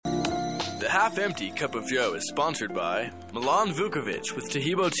The Half-Empty Cup of Joe is sponsored by Milan Vukovic with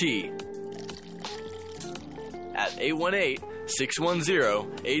Tahibo Tea at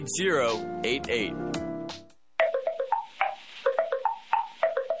 818-610-8088.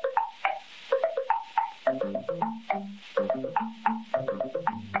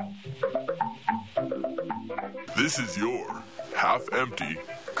 This is your half-empty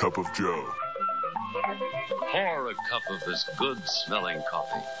cup of Joe. Pour a cup of this good-smelling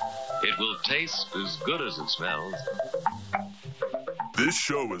coffee. It will taste as good as it smells. This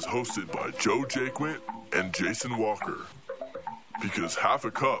show is hosted by Joe Jaquint and Jason Walker. Because half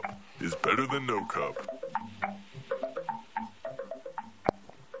a cup is better than no cup.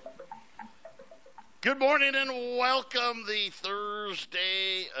 Good morning and welcome the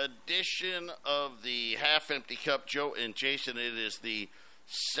Thursday edition of the Half-Empty Cup. Joe and Jason, it is the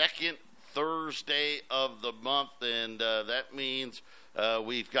second Thursday of the month, and that means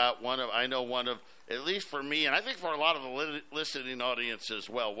we've got one of, at least for me, and I think for a lot of the listening audience as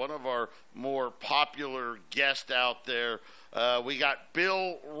well, one of our more popular guests out there. We got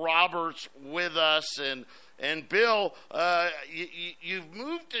Bill Roberts with us, and Bill, you've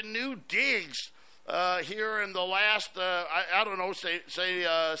moved to new digs here in the last, I don't know, say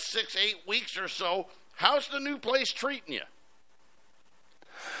 6-8 weeks or so. How's the new place treating you?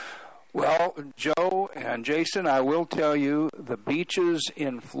 Well, Joe and Jason, I will tell you, the beaches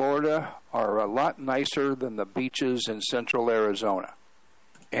in Florida are a lot nicer than the beaches in Central Arizona,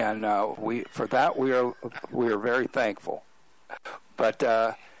 and we are very thankful. But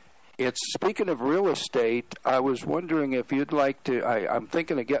it's speaking of real estate, I was wondering if you'd like to. I'm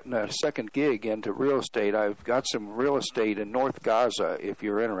thinking of getting a second gig into real estate. I've got some real estate in North Gaza. If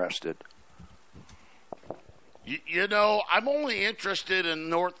you're interested. You know, I'm only interested in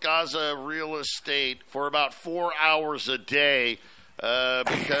North Gaza real estate for about 4 hours a day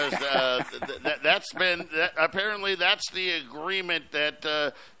because apparently that's the agreement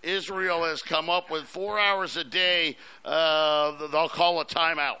that Israel has come up with. 4 hours a day, they'll call a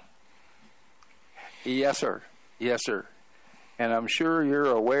timeout. Yes, sir. Yes, sir. And I'm sure you're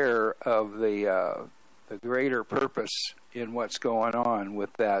aware of the greater purpose in what's going on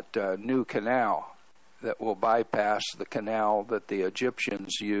with that new canal that will bypass the canal that the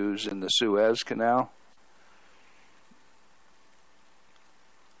Egyptians use in the Suez Canal.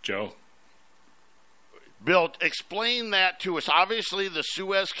 Joe? Bill, explain that to us. Obviously, the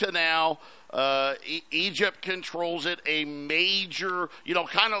Suez Canal, Egypt controls it, a major,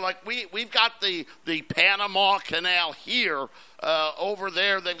 kind of like we've got the Panama Canal here. Over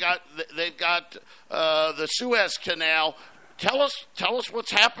there, they've got the Suez Canal. Tell us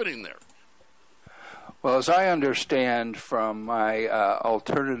what's happening there. Well, as I understand from my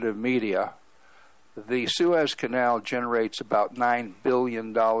alternative media, the Suez Canal generates about $9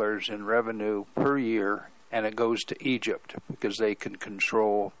 billion in revenue per year, and it goes to Egypt because they can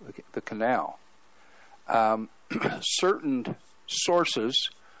control the canal. Certain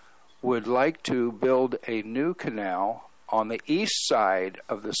sources would like to build a new canal on the east side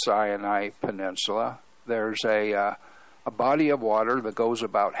of the Sinai Peninsula. There's a body of water that goes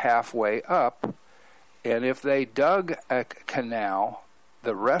about halfway up, and if they dug a canal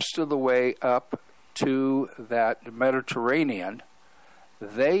the rest of the way up to that Mediterranean,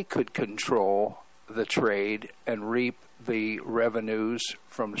 they could control the trade and reap the revenues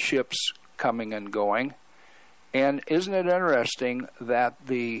from ships coming and going. And isn't it interesting that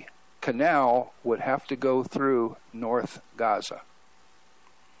the canal would have to go through North Gaza?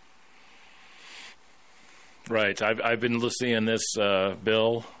 Right. I've been listening to this,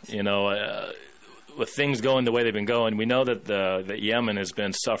 Bill, with things going the way they've been going. We know that that Yemen has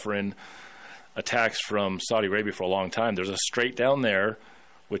been suffering attacks from Saudi Arabia for a long time. There's a strait down there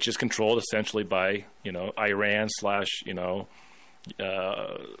which is controlled essentially by, Iran /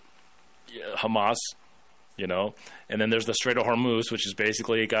 Hamas, and then there's the Strait of Hormuz, which is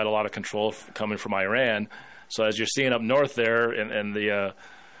basically got a lot of control coming from Iran. So as you're seeing up north there and the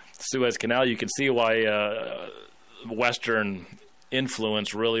Suez Canal, you can see why Western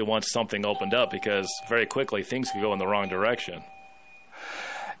influence really wants something opened up, because very quickly things could go in the wrong direction.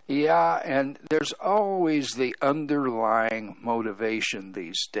 Yeah, and there's always the underlying motivation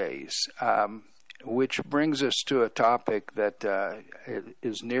these days, which brings us to a topic that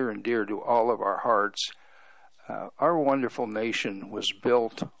is near and dear to all of our hearts. Our wonderful nation was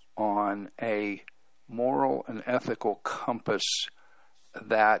built on a moral and ethical compass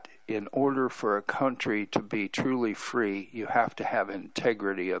that in order for a country to be truly free, you have to have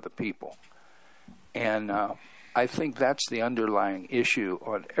integrity of the people. And I think that's the underlying issue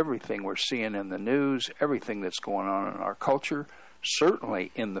on everything we're seeing in the news, everything that's going on in our culture.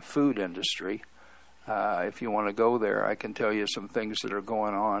 certainly in the food industry. If you want to go there, I can tell you some things that are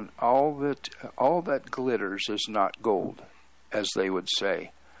going on. All that glitters is not gold, as they would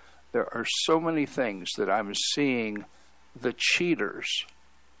say. There are so many things that I'm seeing the cheaters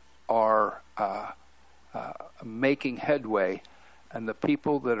are making headway, and the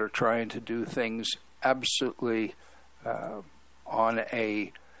people that are trying to do things absolutely on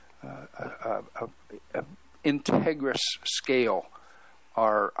a integrous scale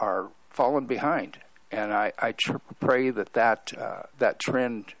are falling behind. And I pray that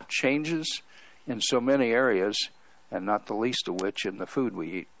trend changes in so many areas, and not the least of which in the food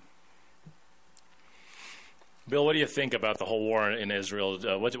we eat. Bill, what do you think about the whole war in Israel?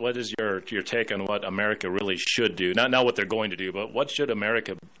 What is your take on what America really should do? Not what they're going to do, but what should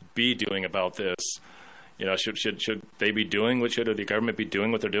America be doing about this? You know, should they be doing should the government be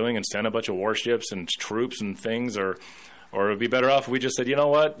doing what they're doing and send a bunch of warships and troops and things, or it would be better off if we just said, you know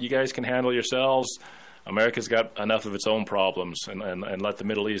what, you guys can handle yourselves. America's got enough of its own problems, and let the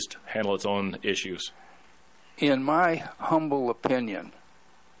Middle East handle its own issues. In my humble opinion,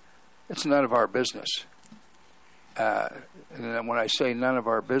 it's none of our business. And when I say none of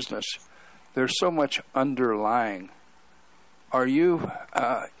our business, there's so much underlying.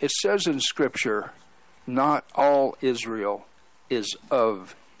 It says in Scripture, not all Israel is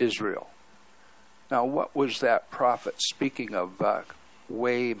of Israel. Now, what was that prophet speaking of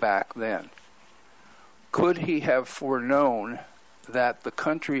way back then? Could he have foreknown that the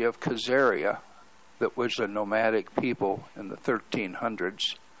country of Khazaria, that was a nomadic people in the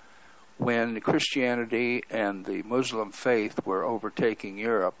 1300s, when Christianity and the Muslim faith were overtaking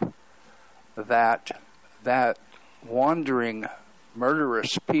Europe, that wandering,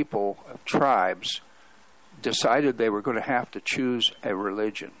 murderous people of tribes decided they were going to have to choose a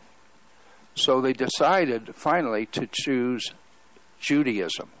religion. So they decided finally to choose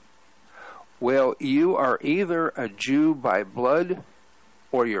Judaism. Well, you are either a Jew by blood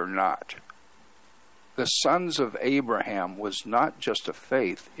or you're not. The sons of Abraham was not just a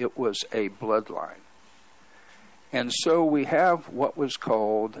faith, it was a bloodline. And so we have what was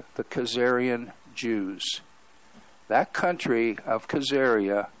called the Khazarian Jews. That country of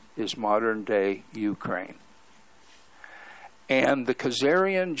Khazaria is modern-day Ukraine. And the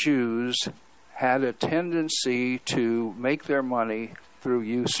Khazarian Jews had a tendency to make their money through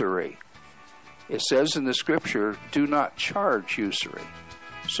usury. It says in the Scripture, do not charge usury.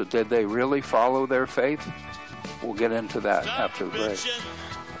 So did they really follow their faith? We'll get into that after the break.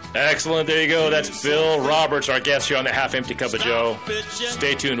 Excellent. There you go. That's Bill Roberts, our guest here on the Half Empty Cup of Joe.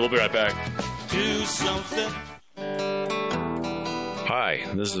 Stay tuned. We'll be right back. Do something. Hi,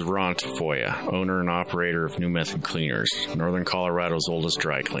 this is Ron Tafoya, owner and operator of New Method Cleaners, Northern Colorado's oldest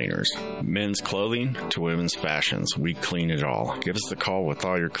dry cleaners. Men's clothing to women's fashions, we clean it all. Give us a call with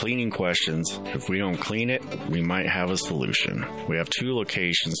all your cleaning questions. If we don't clean it, we might have a solution. We have 2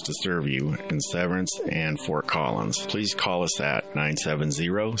 locations to serve you in Severance and Fort Collins. Please call us at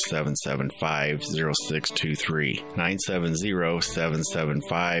 970-775-0623.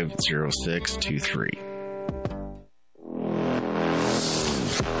 970-775-0623.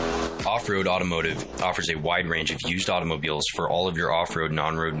 Off-Road Automotive offers a wide range of used automobiles for all of your off-road and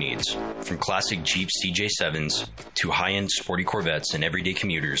on-road needs. From classic Jeep CJ7s to high-end sporty Corvettes and everyday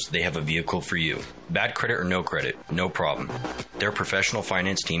commuters, they have a vehicle for you. Bad credit or no credit, no problem. Their professional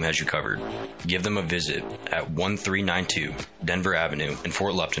finance team has you covered. Give them a visit at 1392 Denver Avenue in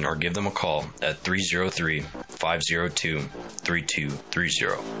Fort Lupton, or give them a call at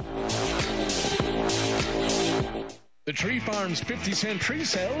 303-502-3230. The Tree Farm's 50-cent tree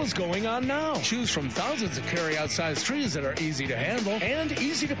sale is going on now. Choose from thousands of carry-out size trees that are easy to handle and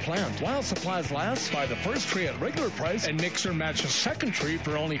easy to plant. While supplies last, buy the first tree at regular price and mix or match a second tree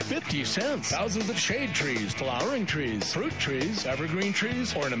for only 50 cents. Thousands of shade trees, flowering trees, fruit trees, evergreen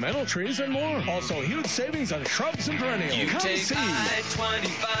trees, ornamental trees, and more. Also, huge savings on shrubs and perennials. You Come take see.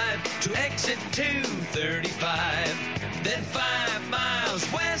 I-25 to exit 235, then 5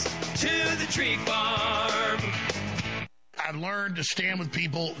 miles west to the Tree Farm. I've learned to stand with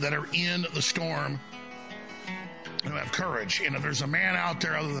people that are in the storm and who have courage. And if there's a man out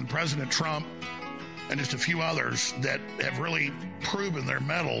there other than President Trump and just a few others that have really proven their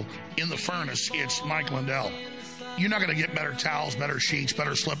mettle in the furnace, it's Mike Lindell. You're not going to get better towels, better sheets,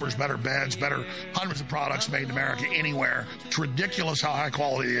 better slippers, better beds, better hundreds of products made in America anywhere. It's ridiculous how high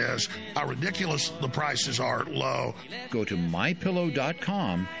quality it is, how ridiculous the prices are low. Go to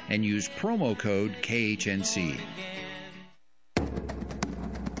mypillow.com and use promo code KHNC.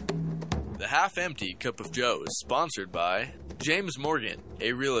 The Half-Empty Cup of Joe is sponsored by James Morgan,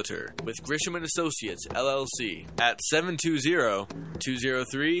 a realtor with Grisham & Associates, LLC, at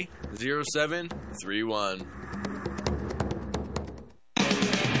 720-203-0731.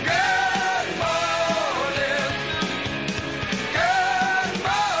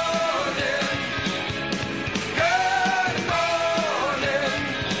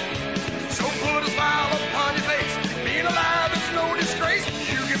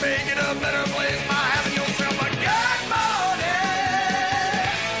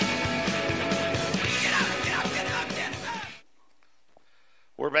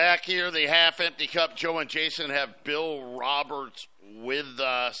 We're back here, the Half-Empty Cup. Joe and Jason have Bill Roberts with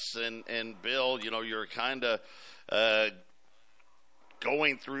us. And Bill, you know, you're kind of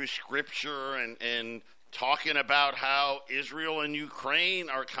going through Scripture and talking about how Israel and Ukraine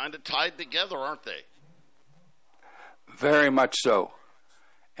are kind of tied together, aren't they? Very much so.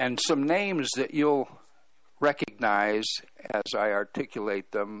 And some names that you'll recognize as I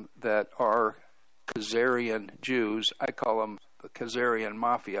articulate them that are Khazarian Jews. I call them the Khazarian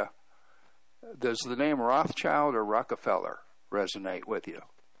Mafia. Does the name Rothschild or Rockefeller resonate with you?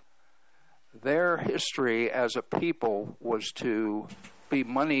 Their history as a people was to be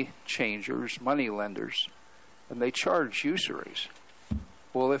money changers, money lenders, and they charged usuries.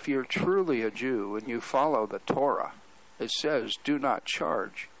 Well, if you're truly a Jew and you follow the Torah, it says do not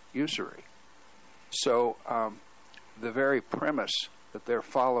charge usury. So the very premise that they're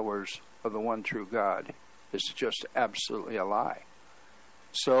followers of the one true God is just absolutely a lie.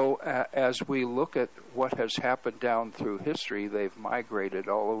 So as we look at what has happened down through history, they've migrated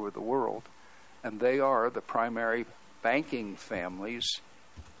all over the world, and they are the primary banking families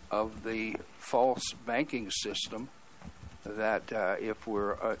of the false banking system that if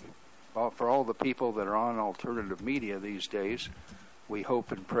we're, for all the people that are on alternative media these days, we hope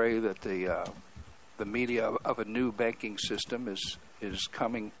and pray that the media of a new banking system is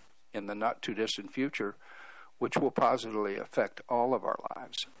coming in the not-too-distant future, which will positively affect all of our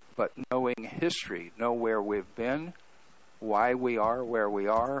lives. But knowing history, know where we've been, why we are where we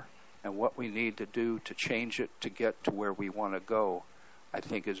are, and what we need to do to change it to get to where we want to go, I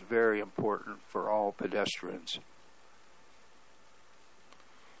think is very important for all pedestrians.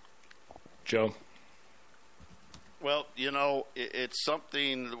 Joe? Well, you know, it's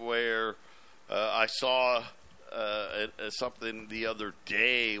something where I saw something the other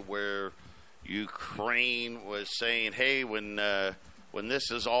day where Ukraine was saying, hey, when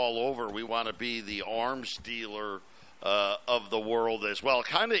this is all over, we want to be the arms dealer of the world as well.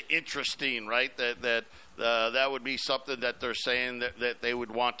 Kind of interesting, right? That would be something that they're saying that they would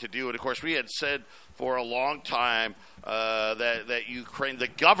want to do. And, of course, we had said for a long time that Ukraine, the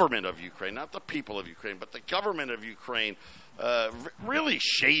government of Ukraine, not the people of Ukraine, but the government of Ukraine, really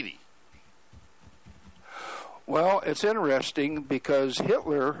shady. Well, it's interesting because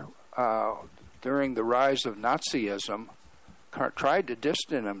Hitler, during the rise of Nazism, tried to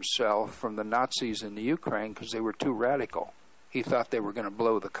distance himself from the Nazis in the Ukraine because they were too radical. He thought they were going to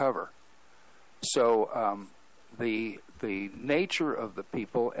blow the cover. So the nature of the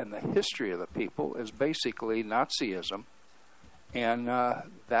people and the history of the people is basically Nazism, and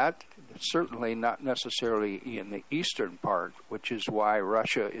that certainly not necessarily in the eastern part, which is why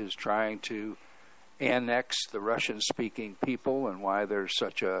Russia is trying to annex the Russian-speaking people and why there's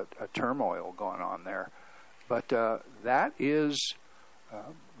such a turmoil going on there. But that is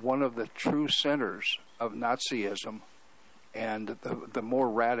one of the true centers of Nazism and the more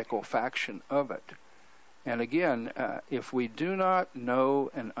radical faction of it. And again, if we do not know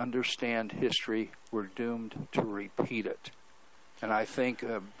and understand history, we're doomed to repeat it. And I think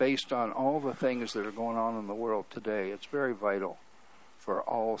based on all the things that are going on in the world today, it's very vital for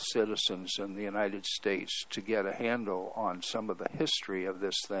all citizens in the United States to get a handle on some of the history of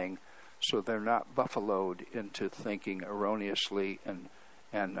this thing so they're not buffaloed into thinking erroneously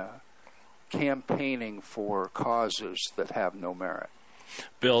and campaigning for causes that have no merit.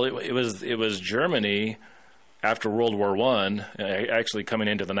 Bill, it was Germany after World War I, actually coming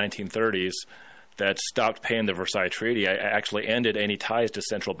into the 1930s, that stopped paying the Versailles Treaty. I actually ended any ties to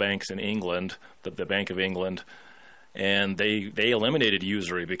central banks in England, the Bank of England, and they eliminated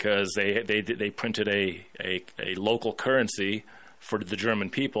usury because they printed a local currency for the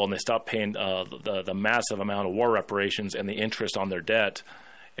German people, and they stopped paying the massive amount of war reparations and the interest on their debt.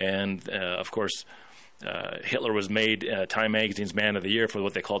 And of course, Hitler was made Time Magazine's Man of the Year for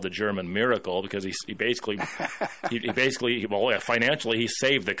what they called the German miracle, because he basically financially he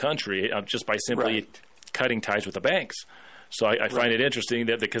saved the country just by simply cutting ties with the banks. So I find it interesting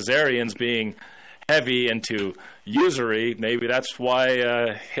that the Khazarians being heavy into usury. Maybe that's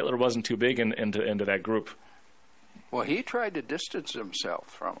why Hitler wasn't too big into that group. Well, he tried to distance himself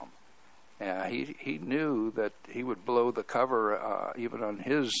from them. He knew that he would blow the cover even on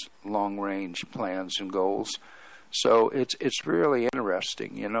his long-range plans and goals. So it's really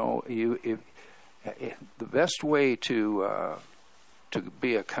interesting. You know, the best way to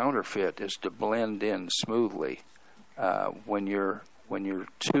be a counterfeit is to blend in smoothly. When you're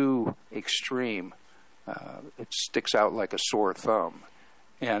too extreme, it sticks out like a sore thumb.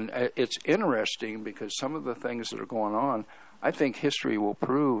 And it's interesting because some of the things that are going on, I think history will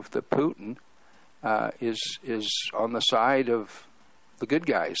prove that Putin is on the side of the good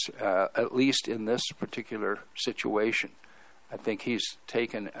guys, at least in this particular situation. I think he's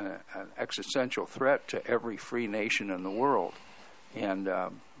taken an existential threat to every free nation in the world and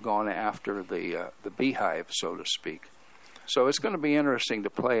gone after the beehive, so to speak. So it's going to be interesting to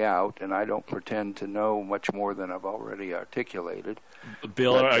play out, and I don't pretend to know much more than I've already articulated.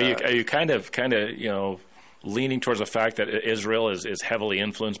 Bill, are you kind of leaning towards the fact that Israel is heavily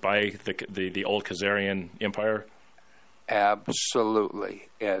influenced by the old Khazarian Empire? Absolutely,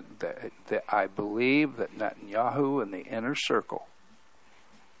 and I believe that Netanyahu and the inner circle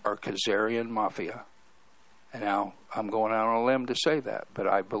are Khazarian mafia. And now I'm going out on a limb to say that, but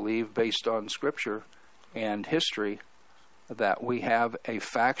I believe, based on Scripture and history, that we have a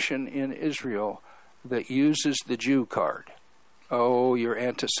faction in Israel that uses the Jew card. Oh, you're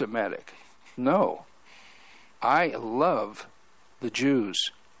anti-Semitic. No. I love the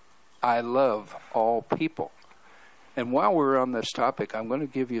Jews. I love all people. And while we're on this topic, I'm going to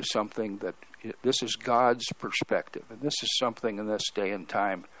give you something that this is God's perspective, and this is something in this day and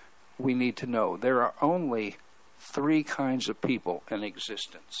time we need to know. There are only 3 kinds of people in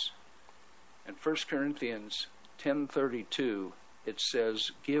existence. In 1 Corinthians 10:32, it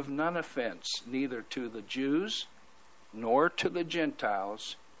says, "Give none offense, neither to the Jews, nor to the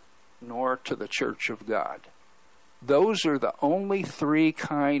Gentiles, nor to the church of God." Those are the only 3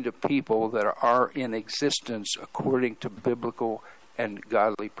 kind of people that are in existence according to biblical and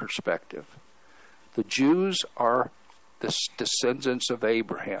godly perspective. The Jews are the descendants of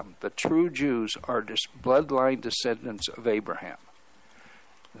Abraham. The true Jews are bloodline descendants of Abraham.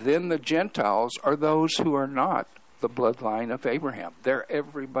 Then the Gentiles are those who are not the bloodline of Abraham. They're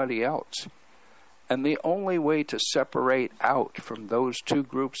everybody else. And the only way to separate out from those 2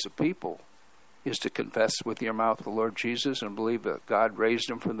 groups of people is to confess with your mouth the Lord Jesus and believe that God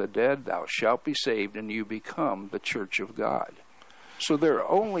raised him from the dead. Thou shalt be saved, and you become the church of God. So there are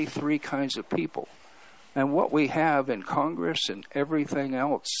only 3 kinds of people. And what we have in Congress and everything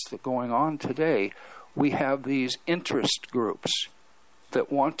else that's going on today, we have these interest groups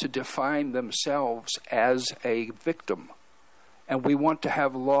that want to define themselves as a victim. And we want to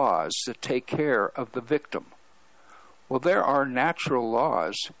have laws that take care of the victim. Well, there are natural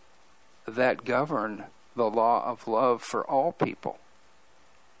laws that govern the law of love for all people.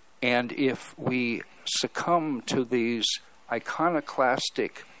 And if we succumb to these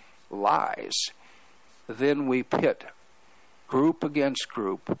iconoclastic lies, then we pit group against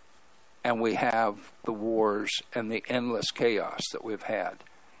group, and we have the wars and the endless chaos that we've had.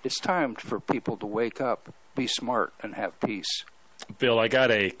 It's time for people to wake up, be smart, and have peace. Bill, I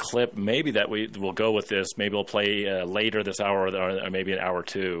got a clip maybe that we will go with this. Maybe we'll play later this hour or maybe an hour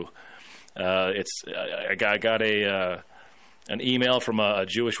two. I got an email from a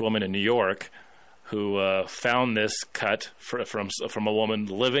Jewish woman in New York who found this cut from a woman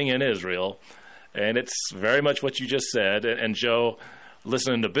living in Israel, and it's very much what you just said. And Joe,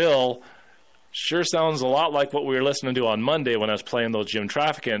 listening to Bill, sure sounds a lot like what we were listening to on Monday when I was playing those Jim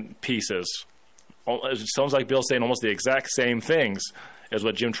Trafficant pieces. It sounds like Bill's saying almost the exact same things as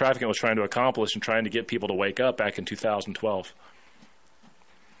what Jim Trafficant was trying to accomplish and trying to get people to wake up back in 2012.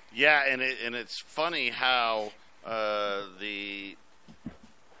 Yeah, and it's funny how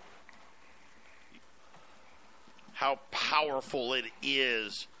how powerful it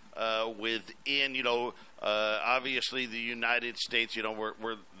is within, obviously the United States,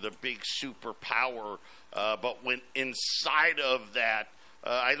 we're the big superpower, but when inside of that,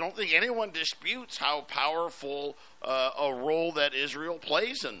 I don't think anyone disputes how powerful a role that Israel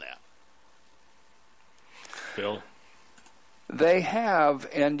plays in that. Bill? They have,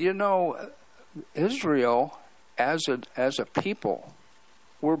 and Israel as a people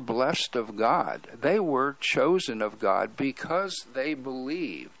were blessed of God. They were chosen of God because they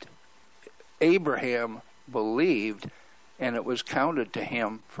believed. Abraham believed, and it was counted to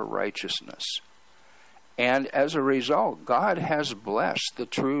him for righteousness. And as a result, God has blessed the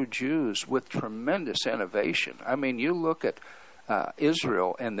true Jews with tremendous innovation. I mean, you look at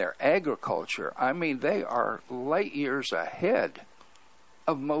Israel and their agriculture, I mean, they are light years ahead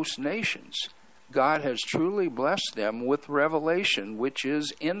of most nations. God has truly blessed them with revelation, which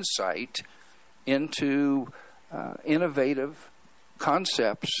is insight into innovative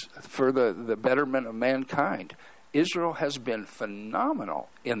concepts for the betterment of mankind. Israel has been phenomenal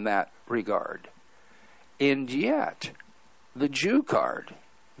in that regard. And yet, the Jew card,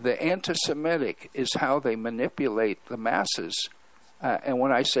 the anti-Semitic, is how they manipulate the masses. And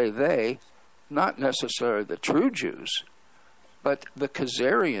when I say they, not necessarily the true Jews, but the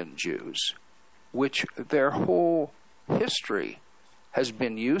Khazarian Jews, which their whole history has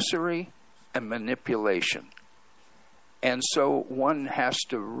been usury and manipulation. And so one has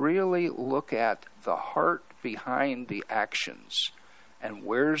to really look at the heart behind the actions and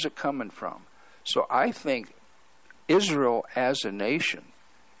where's it coming from. So I think Israel as a nation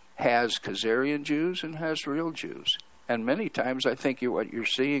has Khazarian Jews and has real Jews. And many times I think what you're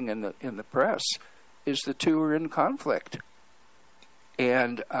seeing in the press is the two are in conflict.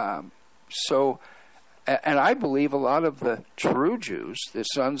 And and I believe a lot of the true Jews, the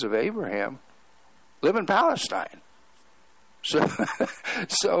sons of Abraham, live in Palestine.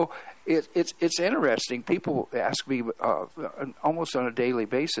 So it's interesting. People ask me almost on a daily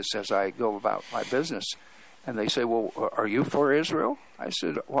basis as I go about my business, and they say, "Well, are you for Israel?" I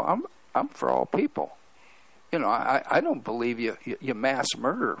said, "Well, I'm for all people. You know, I don't believe you mass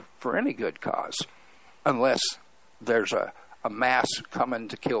murder for any good cause, unless there's a mass coming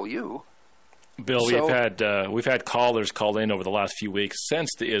to kill you." Bill, we've had callers call in over the last few weeks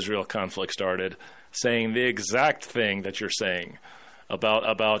since the Israel conflict started, saying the exact thing that you're saying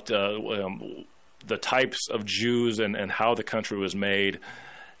about the types of Jews and how the country was made.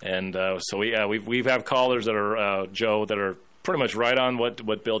 And so we've had callers that are Joe that are pretty much right on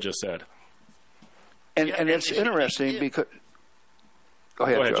what Bill just said. And it's interesting because go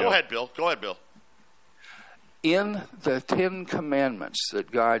ahead, Bill. In the 10 Commandments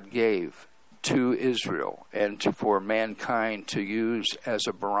that God gave to Israel and for mankind to use as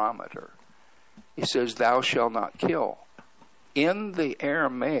a barometer, he says, "Thou shalt not kill." In the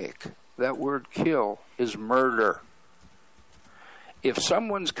Aramaic, that word kill is murder. If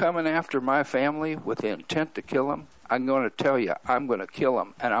someone's coming after my family with the intent to kill them, I'm going to tell you, I'm going to kill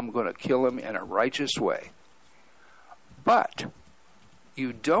them, and I'm going to kill them in a righteous way. But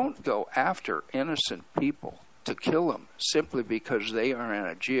you don't go after innocent people to kill them simply because they are in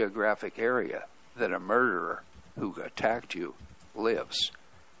a geographic area that a murderer who attacked you lives.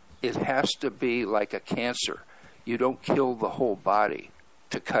 It has to be like a cancer. You don't kill the whole body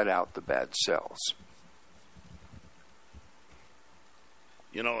to cut out the bad cells.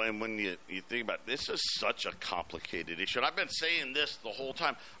 You know, and when you think about it, this is such a complicated issue. And I've been saying this the whole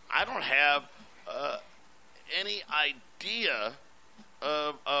time. I don't have any idea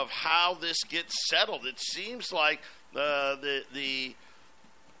of how this gets settled. It seems like the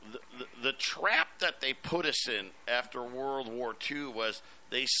trap that they put us in after World War II was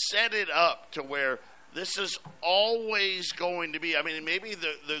they set it up to where this is always going to be. I mean, maybe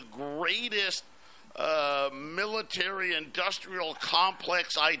the greatest military-industrial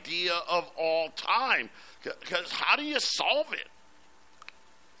complex idea of all time. Because how do you solve it?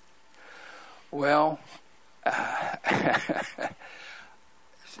 Well,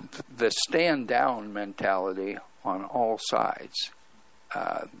 the stand-down mentality on all sides.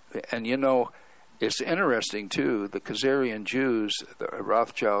 And, you know, it's interesting, too, the Khazarian Jews, the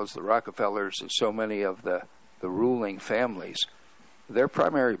Rothschilds, the Rockefellers, and so many of the ruling families, their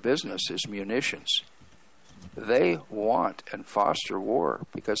primary business is munitions. They want and foster war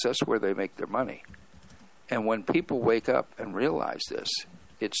because that's where they make their money. And when people wake up and realize this,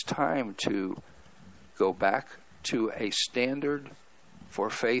 it's time to go back to a standard for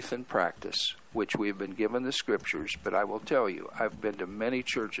faith and practice, which we've been given the scriptures. But I will tell you, I've been to many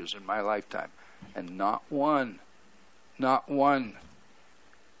churches in my lifetime, and not one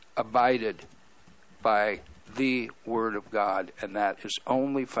abided by the Word of God, and that is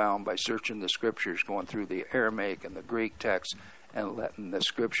only found by searching the Scriptures, going through the Aramaic and the Greek text, and letting the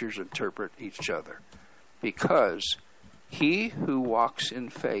Scriptures interpret each other. Because he who walks in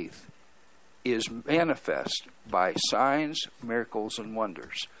faith is manifest by signs, miracles, and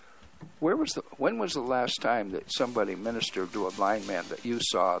wonders. When was the last time that somebody ministered to a blind man that you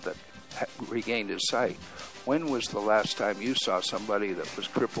saw that regained his sight? When was the last time you saw somebody that was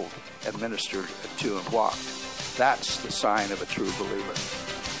crippled and ministered to and walked? That's the sign of a true believer.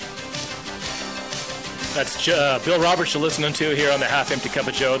 That's Bill Roberts you're listening to here on the Half Empty Cup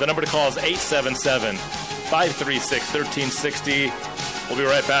of Joe. The number to call is 877-536-1360. We'll be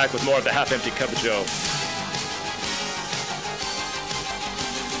right back with more of the Half Empty Cup of Joe.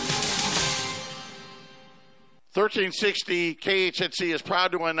 1360 KHNC is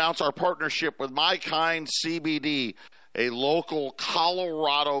proud to announce our partnership with My Kind CBD, a local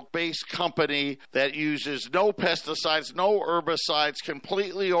Colorado-based company that uses no pesticides, no herbicides,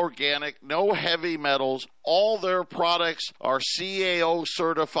 completely organic, no heavy metals. All their products are CAO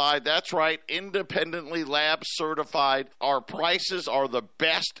certified. That's right, independently lab certified. Our prices are the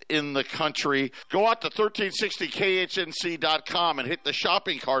best in the country. Go out to 1360khnc.com and hit the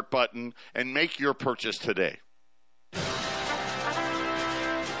shopping cart button and make your purchase today.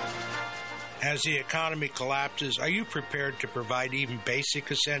 As the economy collapses, are you prepared to provide even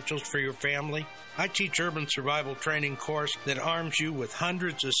basic essentials for your family? I teach urban survival training course that arms you with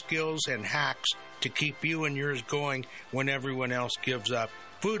hundreds of skills and hacks to keep you and yours going when everyone else gives up.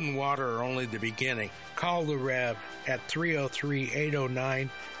 Food and water are only the beginning. Call the Rev at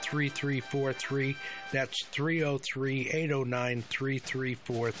 303-809-3343. That's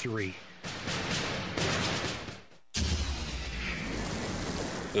 303-809-3343.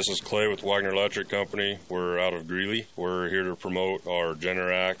 This is Clay with Wagner Electric Company. We're out of Greeley. We're here to promote our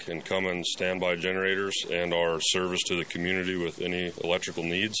Generac and Cummins standby generators and our service to the community with any electrical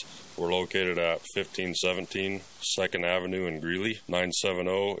needs. We're located at 1517 2nd Avenue in Greeley,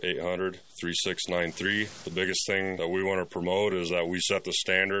 970-800-3693. The biggest thing that we want to promote is that we set the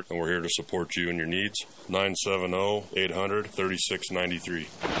standard, and we're here to support you and your needs. 970-800-3693.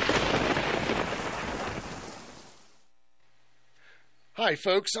 Hi,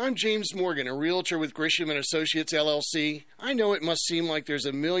 folks. I'm James Morgan, a realtor with Grisham & Associates, LLC. I know it must seem like there's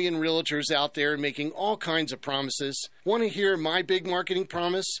a million realtors out there making all kinds of promises. Want to hear my big marketing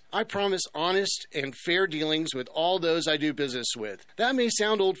promise? I promise honest and fair dealings with all those I do business with. That may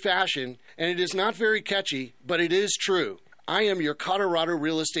sound old-fashioned, and it is not very catchy, but it is true. I am your Colorado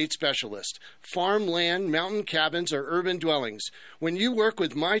real estate specialist. Farm land, mountain cabins, or urban dwellings. When you work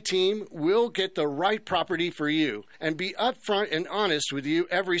with my team, we'll get the right property for you and be upfront and honest with you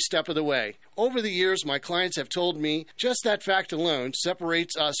every step of the way. Over the years, my clients have told me just that fact alone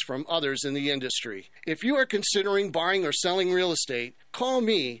separates us from others in the industry. If you are considering buying or selling real estate, call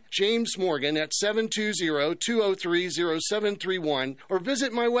me, James Morgan, at 720-203-0731 or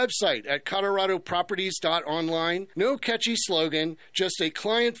visit my website at coloradoproperties.online. No catchy slogan, just a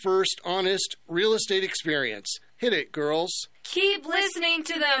client-first, honest real estate experience. Hit it, girls. Keep listening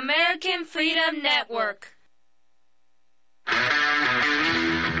to the American Freedom Network.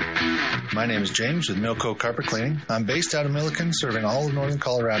 My name is James with Milco Carpet Cleaning. I'm based out of Milliken, serving all of northern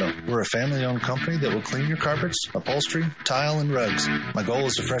Colorado. We're a family-owned company that will clean your carpets, upholstery, tile, and rugs. My goal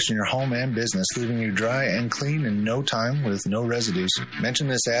is to freshen your home and business, leaving you dry and clean in no time with no residues. Mention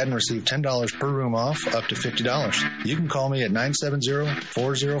this ad and receive $10 per room off, up to $50. You can call me at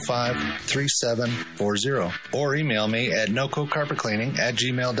 970-405-3740 or email me at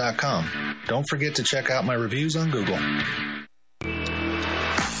nococarpetcleaning@gmail.com. Don't forget to check out my reviews on Google.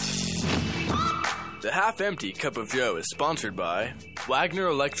 The Half-Empty Cup of Joe is sponsored by Wagner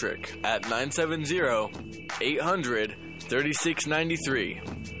Electric at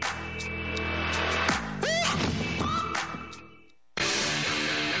 970-800-3693.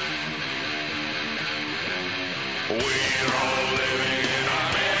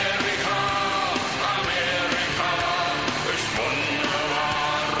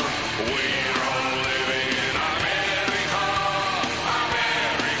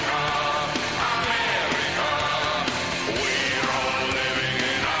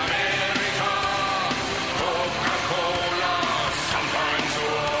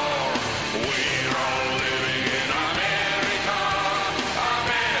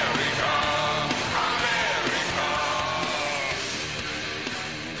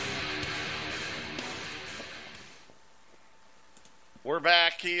 We're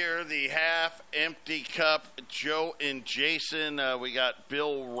back here, the Half-Empty Cup, Joe and Jason. We got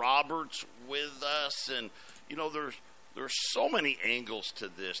Bill Roberts with us, and you know there's so many angles to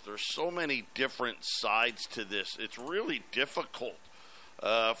this. There's so many different sides to this. It's really difficult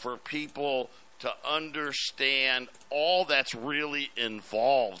for people to understand all that's really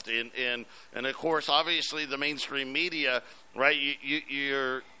involved. And of course, obviously, the mainstream media, right?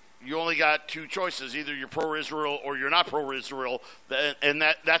 You only got two choices: either you're pro-Israel or you're not pro-Israel, and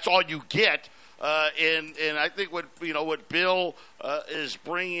that's all you get. And I think what Bill is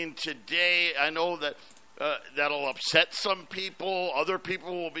bringing today, I know that that'll upset some people. Other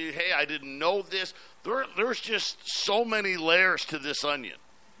people will be, hey, I didn't know this. There's just so many layers to this onion.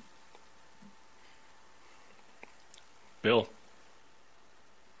 Bill.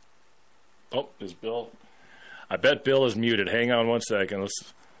 Oh, is Bill? I bet Bill is muted. Hang on one second.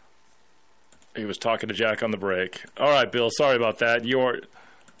 He was talking to Jack on the break. All right, Bill. Sorry about that.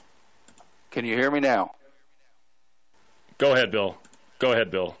 Can you hear me now? Go ahead, Bill. Go ahead,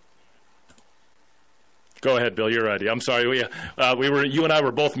 Bill. Go ahead, Bill. You're ready. I'm sorry. You and I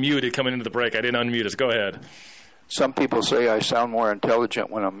were both muted coming into the break. I didn't unmute us. Go ahead. Some people say I sound more intelligent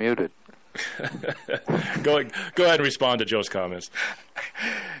when I'm muted. Go ahead and respond to Joe's comments.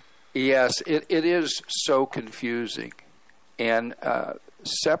 Yes, it is so confusing. And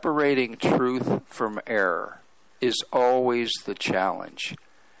separating truth from error is always the challenge.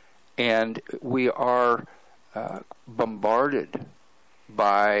 And we are bombarded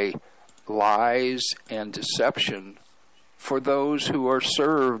by lies and deception for those who are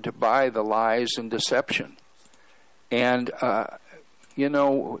served by the lies and deception. And,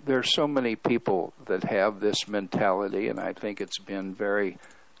 there's so many people that have this mentality, and I think it's been very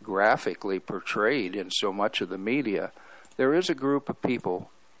graphically portrayed in so much of the media. There is a group of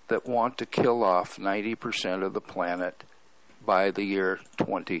people that want to kill off 90% of the planet by the year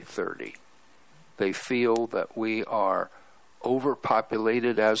 2030. They feel that we are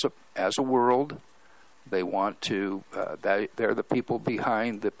overpopulated as a world. They want to. They're the people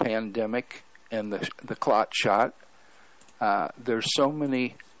behind the pandemic and the clot shot. There's so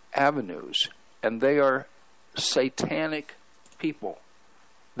many avenues, and they are satanic people.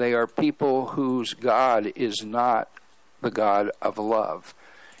 They are people whose God is not the God of love.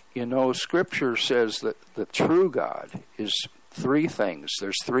 Scripture says that the true God is three things.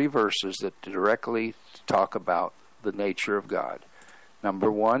 There's three verses that directly talk about the nature of God.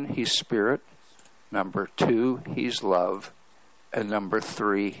 Number one, He's Spirit. Number two, He's love. And number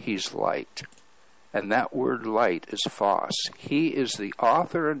three, He's light. And that word light is phos. He is the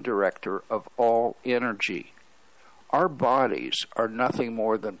author and director of all energy. Our bodies are nothing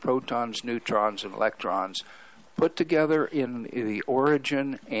more than protons, neutrons, and electrons put together in the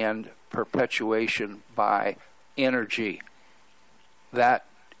origin and perpetuation by energy. That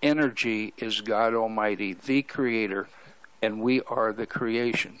energy is God Almighty, the Creator, and we are the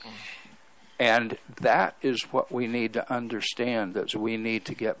creation. And that is what we need to understand, that we need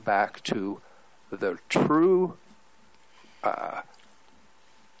to get back to the true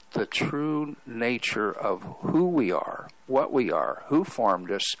nature of who we are, what we are, who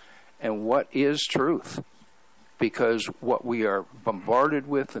formed us, and what is truth. Because what we are bombarded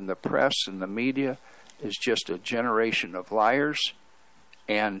with in the press and the media is just a generation of liars.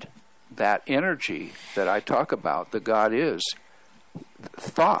 And that energy that I talk about, the God is,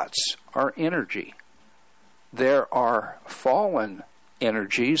 thoughts are energy. There are fallen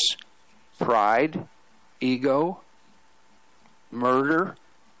energies, pride, ego, murder,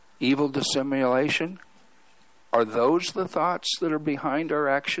 evil dissimulation. Are those the thoughts that are behind our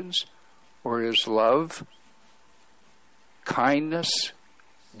actions? Or is love, kindness,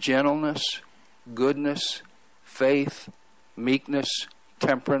 gentleness, goodness, faith, meekness,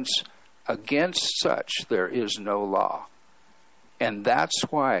 temperance? Against such there is no law. And that's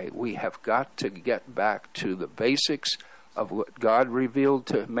why we have got to get back to the basics of what God revealed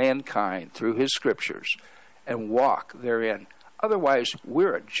to mankind through His Scriptures and walk therein. Otherwise,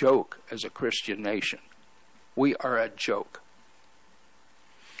 we're a joke as a Christian nation. We are a joke.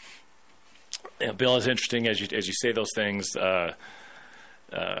 Yeah, Bill, it's interesting as you say those things,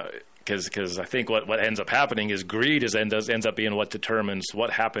 because I think what ends up happening is greed ends up being what determines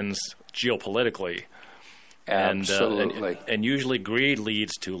what happens geopolitically. Absolutely. And usually greed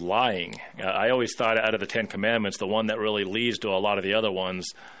leads to lying. I always thought out of the Ten Commandments, the one that really leads to a lot of the other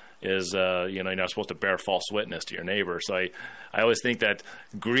ones is, you're not supposed to bear false witness to your neighbor. So I always think that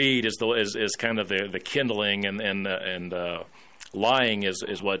greed is kind of the kindling, and lying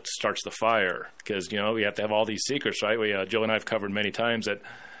is what starts the fire. Because, we have to have all these secrets, right? Joe and I have covered many times that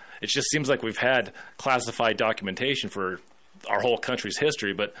it just seems like we've had classified documentation for our whole country's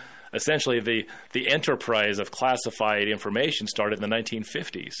history, but essentially the enterprise of classified information started in the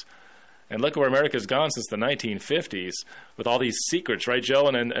 1950s. And look where America's gone since the 1950s with all these secrets, right, Joe?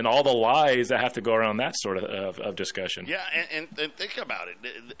 And all the lies that have to go around that sort of discussion. Yeah, and think about it.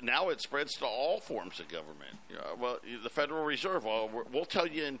 Now it spreads to all forms of government. The Federal Reserve, we'll tell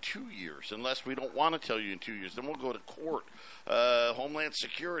you in 2 years, unless we don't want to tell you in 2 years. Then we'll go to court. Homeland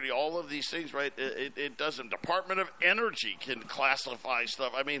Security, all of these things, right? It doesn't. Department of Energy can classify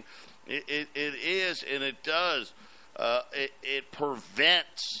stuff. I mean, it is, and it does. It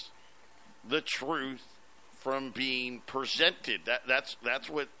prevents the truth from being presented. That's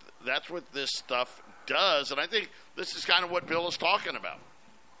what this stuff does, and I think this is kind of what Bill is talking about.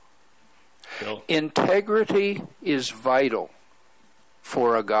 Bill? Integrity is vital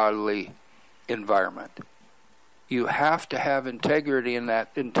for a godly environment. You have to have integrity, and that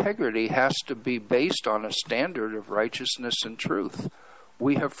integrity has to be based on a standard of righteousness and truth.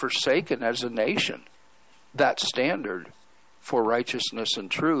 We have forsaken as a nation that standard for righteousness and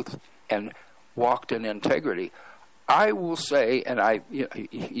truth and walked in integrity. I will say, and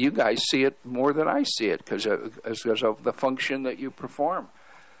you guys see it more than I see it because of the function that you perform.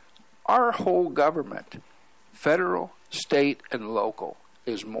 Our whole government, federal, state, and local,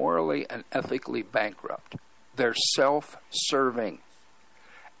 is morally and ethically bankrupt. They're self-serving.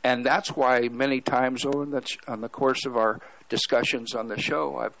 And that's why many times on the course of our discussions on the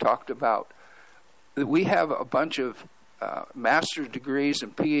show, I've talked about that we have a bunch of master's degrees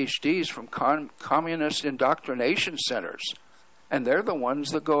and PhDs from communist indoctrination centers. And they're the ones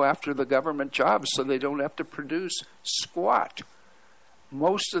that go after the government jobs so they don't have to produce squat.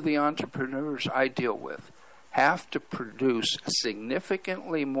 Most of the entrepreneurs I deal with have to produce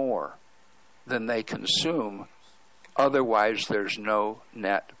significantly more than they consume. Otherwise, there's no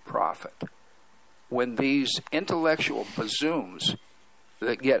net profit. When these intellectual bazooms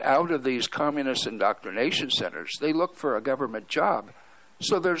that get out of these communist indoctrination centers, they look for a government job.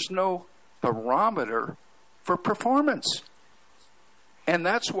 So there's no barometer for performance. And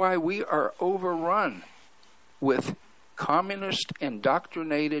that's why we are overrun with communist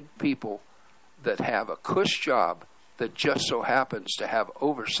indoctrinated people that have a cush job that just so happens to have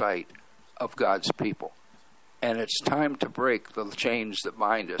oversight of God's people. And it's time to break the chains that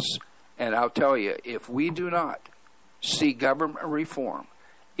bind us. And I'll tell you, if we do not see government reform,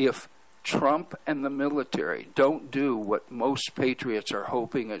 if Trump and the military don't do what most patriots are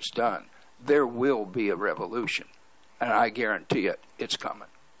hoping is done, there will be a revolution. And I guarantee it, it's coming.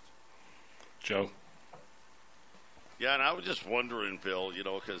 Joe? Yeah, and I was just wondering, Bill,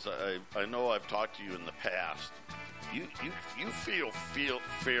 because I know I've talked to you in the past. You feel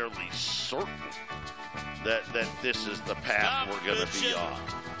fairly certain that this is the path we're going to be on.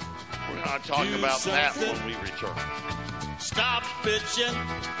 We're going to talk about that when we return. Stop bitching.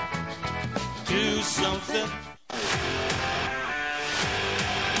 Do something.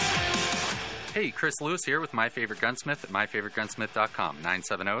 Hey, Chris Lewis here with My Favorite Gunsmith at MyFavoriteGunsmith.com,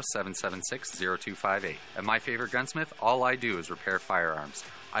 970-776-0258. At My Favorite Gunsmith, all I do is repair firearms.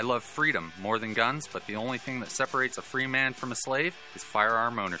 I love freedom more than guns, but the only thing that separates a free man from a slave is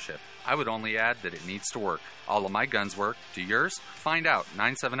firearm ownership. I would only add that it needs to work. All of my guns work. Do yours? Find out.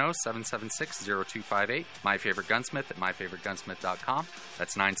 970-776-0258. My Favorite Gunsmith at MyFavoriteGunsmith.com.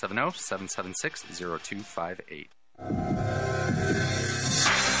 That's 970-776-0258.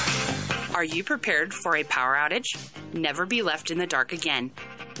 Are you prepared for a power outage? Never be left in the dark again.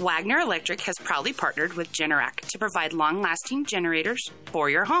 Wagner Electric has proudly partnered with Generac to provide long-lasting generators for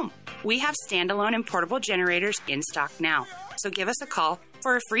your home. We have standalone and portable generators in stock now, so give us a call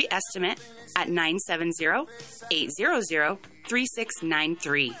for a free estimate at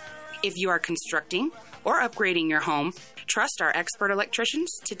 970-800-3693. If you are constructing or upgrading your home, trust our expert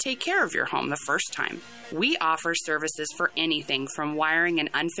electricians to take care of your home the first time. We offer services for anything from wiring an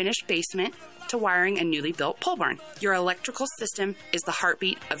unfinished basement to wiring a newly built pole barn. Your electrical system is the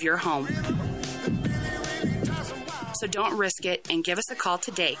heartbeat of your home. So don't risk it and give us a call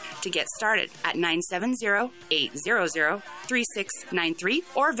today to get started at 970-800-3693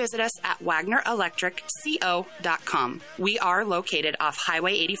 or visit us at WagnerElectricCO.com. We are located off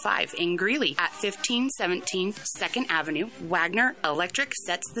Highway 85 in Greeley at 1517 2nd Avenue. Wagner Electric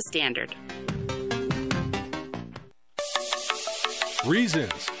sets the standard.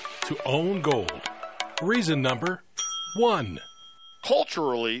 Reasons to own gold. Reason number 1.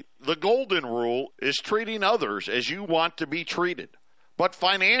 Culturally, the golden rule is treating others as you want to be treated. But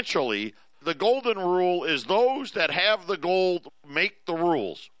financially, the golden rule is those that have the gold make the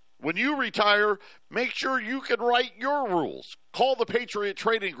rules. When you retire, make sure you can write your rules. Call the Patriot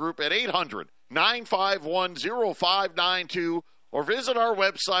Trading Group at 800-951-0592 or visit our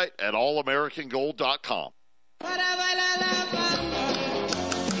website at allamericangold.com.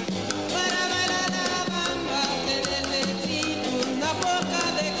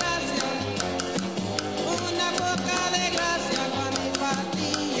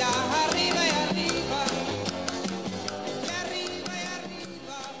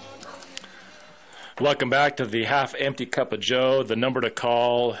 Welcome back to the Half Empty Cup of Joe. The number to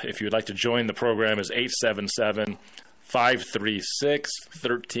call if you'd like to join the program is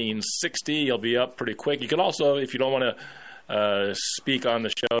 877-536-1360. You'll be up pretty quick. You can also, if you don't want to speak on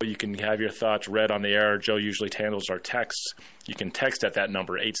the show, you can have your thoughts read on the air. Joe usually handles our texts. You can text at that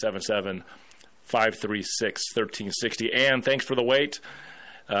number, 877-536-1360. Ann, thanks for the wait.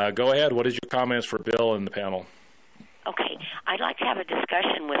 Go ahead. What is your comments for Bill and the panel? Okay, I'd like to have a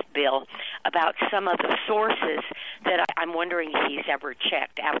discussion with Bill about some of the sources that I'm wondering if he's ever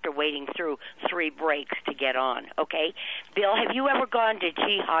checked after waiting through 3 breaks to get on, okay? Bill, have you ever gone to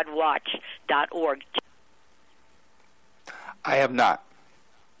jihadwatch.org? I have not.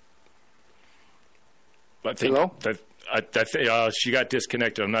 I think Hello? I think she got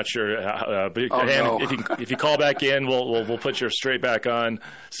disconnected. I'm not sure, but no. if you call back in, we'll put you straight back on.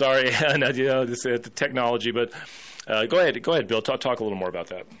 Sorry, this is the technology, but go ahead, Bill. Talk a little more about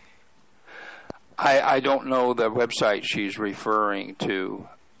that. I don't know the website she's referring to,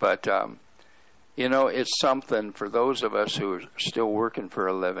 but it's something for those of us who are still working for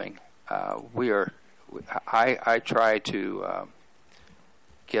a living. I try to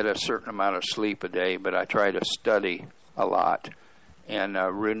get a certain amount of sleep a day, but I try to study a lot and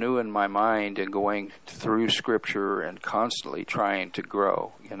renewing my mind and going through Scripture and constantly trying to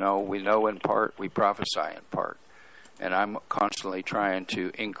grow. We know in part, we prophesy in part, and I'm constantly trying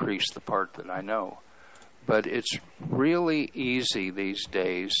to increase the part that I know. But it's really easy these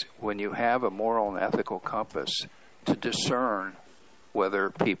days when you have a moral and ethical compass to discern whether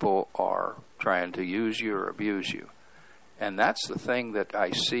people are trying to use you or abuse you. And that's the thing that I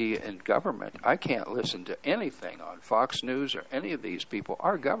see in government. I can't listen to anything on Fox News or any of these people.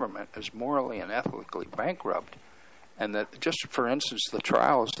 Our government is morally and ethically bankrupt. And that, just for instance, the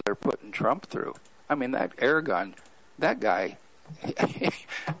trials they're putting Trump through. I mean, that Aragon, that guy,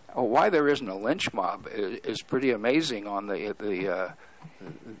 why there isn't a lynch mob is pretty amazing on the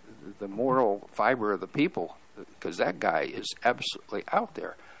moral fiber of the people, because that guy is absolutely out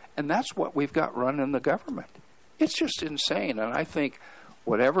there. And that's what we've got running the government. It's just insane. And I think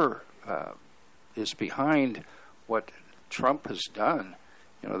whatever is behind what Trump has done,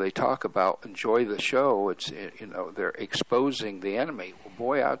 they talk about enjoy the show. It's, they're exposing the enemy. Well,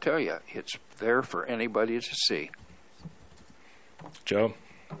 boy, I'll tell you, it's there for anybody to see. Joe?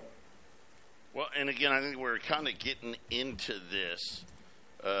 Well, and again, I think we're kind of getting into this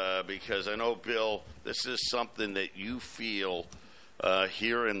because I know, Bill, this is something that you feel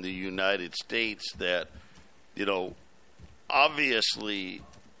here in the United States that, obviously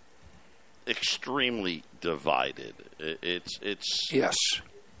extremely divided. It's yes,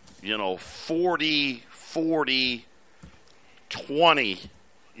 40, 20,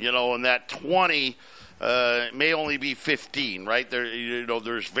 and that 20 may only be 15, right?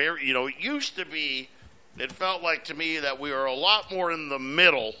 There's very, it used to be, it felt like to me that we were a lot more in the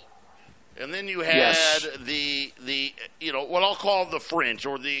middle, and then you had the what I'll call the fringe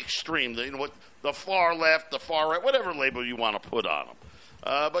or the extreme, the far left, the far right, whatever label you want to put on them.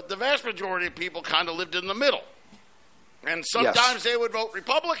 But the vast majority of people kind of lived in the middle. And sometimes they would vote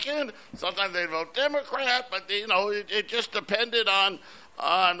Republican, sometimes they'd vote Democrat, but it just depended on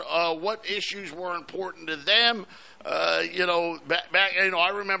what issues were important to them. Back I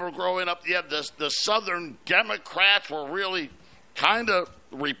remember growing up, the Southern Democrats were really kind of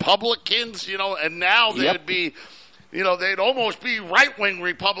Republicans, and now they'd be, they'd almost be right-wing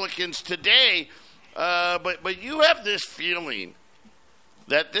Republicans today. But you have this feeling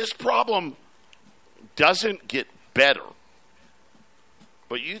that this problem doesn't get better,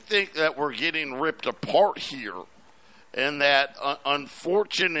 but you think that we're getting ripped apart here, and that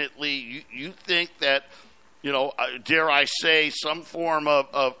unfortunately you think that, dare I say, some form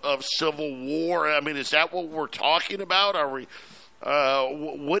of civil war. I mean, is that what we're talking about? Are we?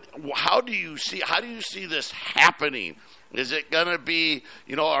 How do you see this happening? Is it going to be,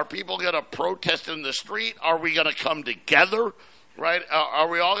 are people going to protest in the street? Are we going to come together? Right? Are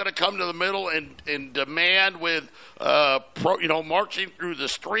we all going to come to the middle and demand with, marching through the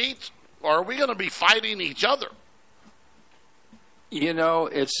streets? Or are we going to be fighting each other?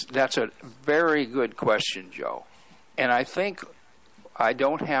 That's a very good question, Joe. And I think I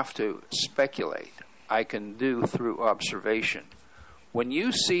don't have to speculate. I can do through observation. When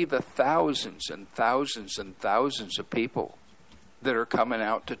you see the thousands and thousands and thousands of people that are coming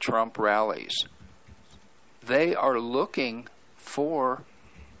out to Trump rallies, they are looking for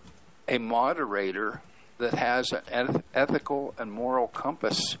a moderator that has an ethical and moral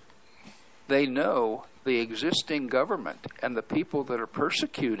compass. They know the existing government and the people that are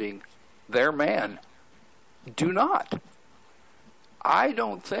persecuting their man do not. I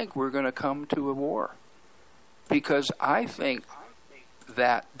don't think we're going to come to a war, because I think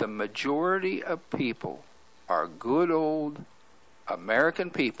that the majority of people are good old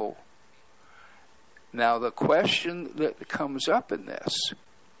American people. Now, the question that comes up in this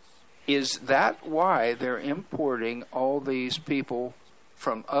is that why they're importing all these people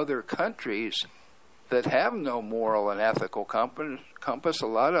from other countries that have no moral and ethical compass? A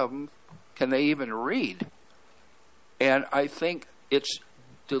lot of them, can they even read? And I think it's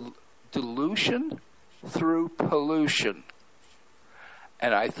dilution through pollution.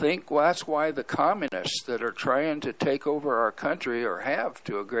 And I think that's why the communists that are trying to take over our country, or have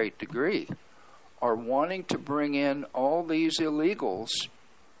to a great degree, are wanting to bring in all these illegals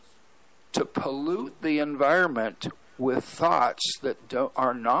to pollute the environment with thoughts that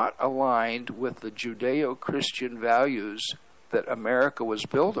are not aligned with the Judeo-Christian values that America was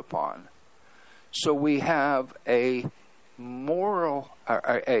built upon. So we have a moral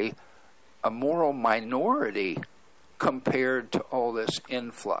minority compared to all this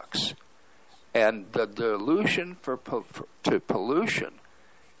influx. And the delusion to pollution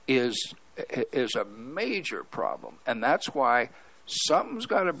is a major problem. And that's why something's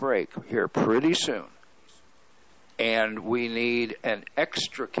got to break here pretty soon. And we need an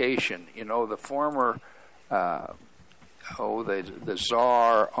extrication. You know, the former, the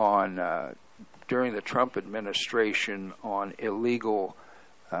czar on during the Trump administration on illegal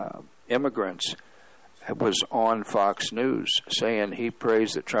immigrants was on Fox News saying he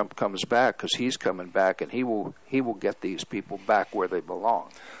prays that Trump comes back because he's coming back and he will get these people back where they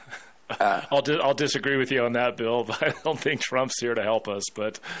belong. I'll disagree with you on that, Bill. But I don't think Trump's here to help us.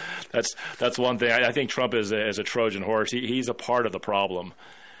 But that's one thing. I think Trump is a Trojan horse. He's a part of the problem.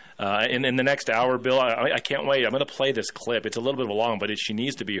 In the next hour, Bill, I can't wait. I'm going to play this clip. It's a little bit long, but she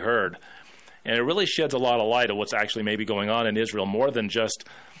needs to be heard. And it really sheds a lot of light on what's actually maybe going on in Israel, more than just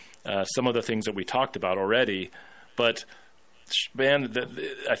some of the things that we talked about already. But, man,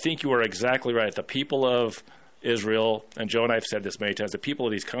 I think you are exactly right. The people of Israel, and Joe and I have said this many times, the people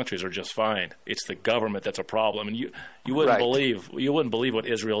of these countries are just fine. It's the government that's a problem. And you wouldn't believe what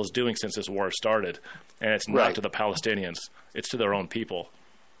Israel is doing since this war started. And it's not to the Palestinians. It's to their own people.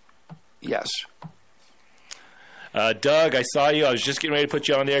 Yes. Doug, I saw you. I was just getting ready to put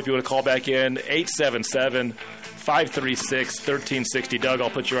you on there. If you want to call back in, 877-536-1360. Doug,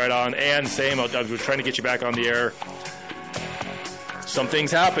 I'll put you right on. And same, I was trying to get you back on the air. Some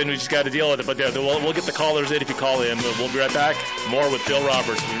things happen. We just got to deal with it. But we'll get the callers in if you call in. We'll be right back. More with Bill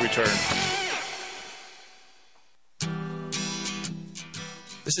Roberts when we return.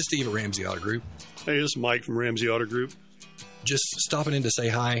 This is Steve at Ramsey Auto Group. Hey, this is Mike from Ramsey Auto Group. Just stopping in to say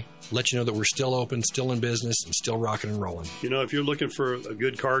hi, let you know that we're still open, still in business, and still rocking and rolling. You know, if you're looking for a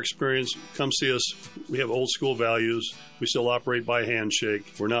good car experience, come see us. We have old school values. We still operate by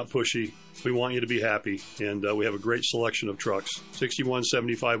handshake. We're not pushy. We want you to be happy, and we have a great selection of trucks.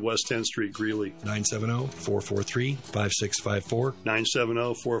 6175 West 10th Street, Greeley. 970-443-5654.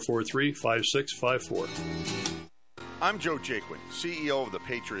 970-443-5654. I'm Joe Jaquin, CEO of the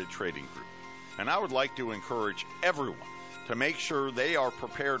Patriot Trading Group, and I would like to encourage everyone to make sure they are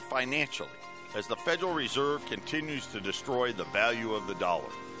prepared financially as the Federal Reserve continues to destroy the value of the dollar.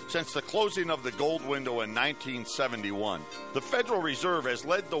 Since the closing of the gold window in 1971, the Federal Reserve has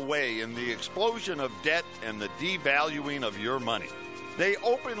led the way in the explosion of debt and the devaluing of your money. They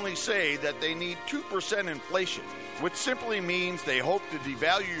openly say that they need 2% inflation, which simply means they hope to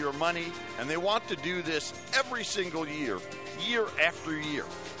devalue your money, and they want to do this every single year, year after year.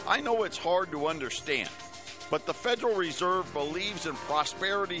 I know it's hard to understand, but the Federal Reserve believes in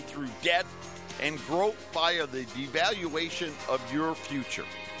prosperity through debt and growth via the devaluation of your future.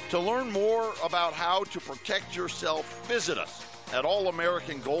 To learn more about how to protect yourself, visit us at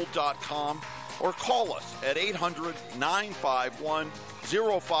allamericangold.com or call us at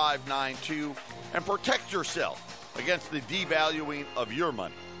 800-951-0592 and protect yourself against the devaluing of your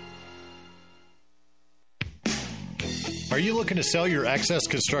money. Are you looking to sell your excess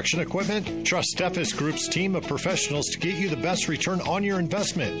construction equipment? Trust Steffes Group's team of professionals to get you the best return on your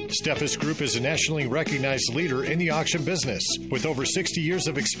investment. Steffes Group is a nationally recognized leader in the auction business with over 60 years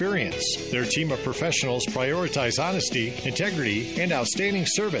of experience. Their team of professionals prioritize honesty, integrity, and outstanding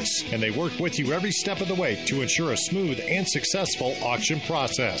service, and they work with you every step of the way to ensure a smooth and successful auction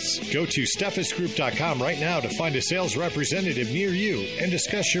process. Go to SteffesGroup.com right now to find a sales representative near you and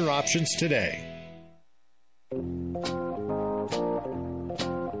discuss your options today.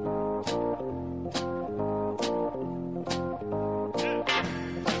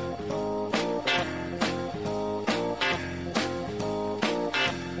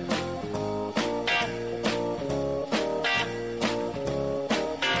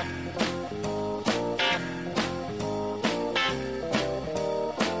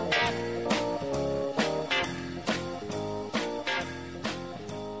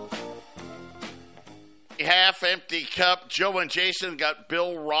 Empty cup. Joe and Jason got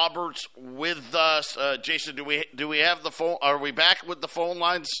Bill Roberts with us. Jason, do we have the phone? Are we back with the phone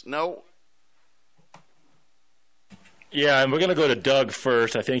lines? No. Yeah, and we're going to go to Doug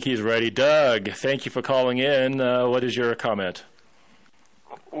first. I think he's ready. Doug, thank you for calling in. What is your comment?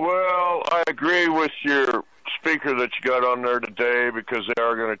 Well, I agree with your speaker that you got on there today because they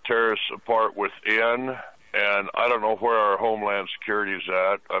are going to tear us apart within. and I don't know where our Homeland Security is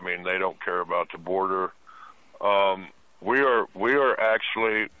at. I mean, they don't care about the border. We are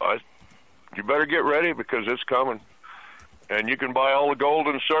actually, you better get ready because it's coming. And you can buy all the gold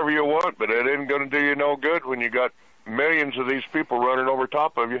and silver you want, but it ain't going to do you no good when you got millions of these people running over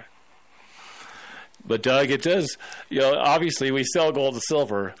top of you. But, Doug, it does, obviously we sell gold and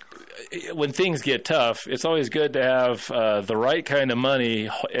silver. When things get tough, it's always good to have the right kind of money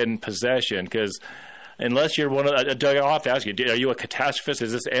in possession, because unless you're Doug, I'll have to ask you, are you a catastrophist?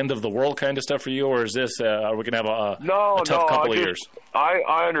 Is this end of the world kind of stuff for you, or is this, are we going to have a tough couple of years?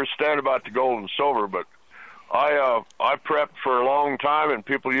 I understand about the gold and silver, but I prepped for a long time, and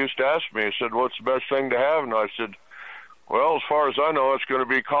people used to ask me, I said, what's the best thing to have? And I said, well, as far as I know, it's going to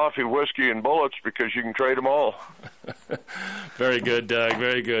be coffee, whiskey, and bullets because you can trade them all. Very good, Doug.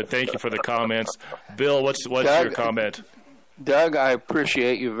 Very good. Thank you for the comments. Bill, what's Doug, your comment? Doug, I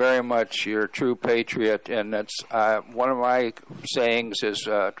appreciate you very much. You're a true patriot, and that's one of my sayings is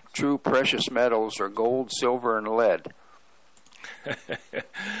true precious metals are gold, silver, and lead.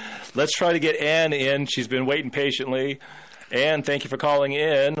 Let's try to get Ann in. She's been waiting patiently. Ann, thank you for calling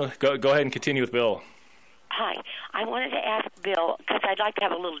in. Go ahead and continue with Bill. Hi. I wanted to ask Bill, because I'd like to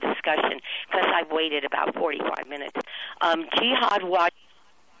have a little discussion, because I've waited about 45 minutes. Jihad Watch.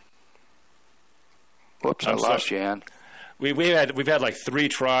 Whoops, I lost you, Ann. We've had like 3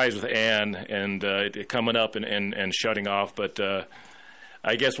 tries with Ann and coming up and shutting off, but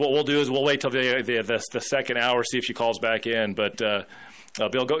I guess what we'll do is we'll wait till the second hour, see if she calls back in. But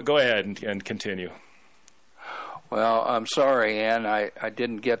Bill, go ahead and continue. Well, I'm sorry, Ann. I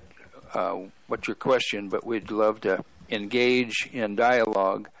didn't get what's your question, but we'd love to engage in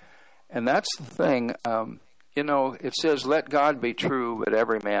dialogue. And that's the thing. It says, let God be true, but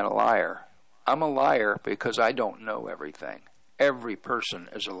every man a liar. I'm a liar because I don't know everything. Every person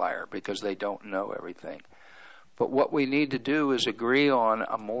is a liar because they don't know everything. But what we need to do is agree on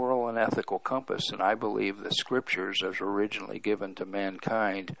a moral and ethical compass, and I believe the scriptures, as originally given to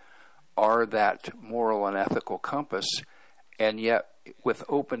mankind, are that moral and ethical compass, and yet with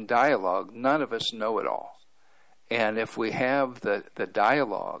open dialogue, none of us know it all. And if we have the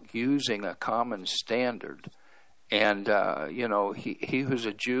dialogue using a common standard, and, he who's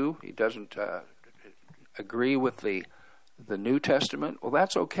a Jew, he doesn't agree with the New Testament, well,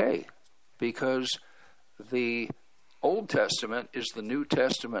 that's okay, because the Old Testament is the New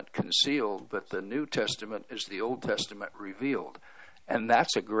Testament concealed, but the New Testament is the Old Testament revealed. And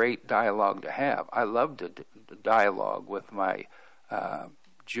that's a great dialogue to have. I love to dialogue with my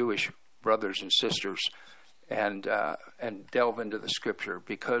Jewish brothers and sisters and delve into the Scripture,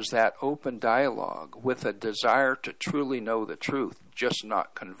 because that open dialogue with a desire to truly know the truth, just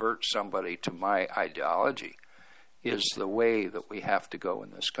not convert somebody to my ideology, is the way that we have to go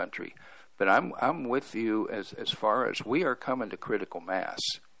in this country. But I'm with you as far as we are coming to critical mass.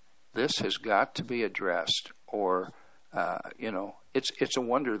 This has got to be addressed, or it's a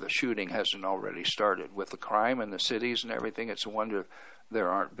wonder the shooting hasn't already started with the crime in the cities and everything. It's a wonder there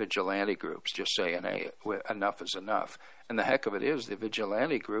aren't vigilante groups just saying, "Hey, enough is enough." And the heck of it is, the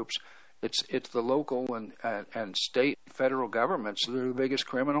vigilante groups, it's the local and state, federal governments that are the biggest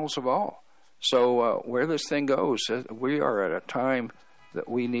criminals of all. So where this thing goes, we are at a time that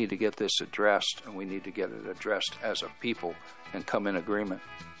we need to get this addressed, and we need to get it addressed as a people and come in agreement.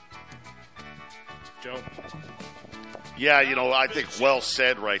 Joe? Yeah, I think well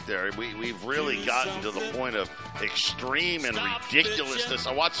said right there. We've really gotten to the point of extreme and ridiculousness.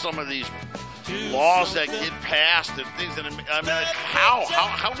 I watch some of these laws that get passed and things, and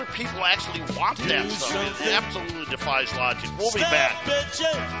how do people actually want that stuff? It absolutely defies logic. We'll be back.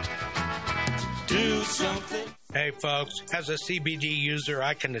 Do something. Hey folks, as a CBD user,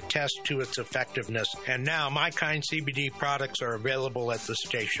 I can attest to its effectiveness, and now My Kind CBD products are available at the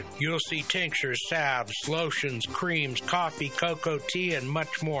station. You'll see tinctures, salves, lotions, creams, coffee, cocoa, tea, and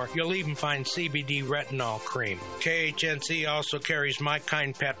much more. You'll even find CBD retinol cream. KHNC also carries My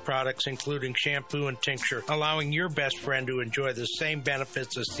Kind pet products, including shampoo and tincture, allowing your best friend to enjoy the same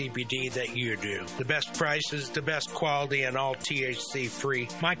benefits of CBD that you do. The best prices, the best quality, and all THC free.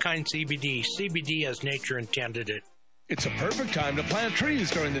 My Kind CBD. CBD as nature intended it. It's a perfect time to plant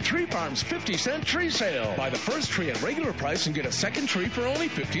trees during the Tree Farms 50-cent tree sale. Buy the first tree at regular price and get a second tree for only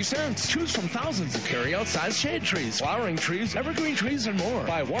 50 cents. Choose from thousands of carry-out size shade trees, flowering trees, evergreen trees, and more.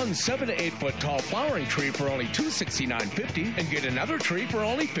 Buy one 7 to 8 foot tall flowering tree for only $269.50 and get another tree for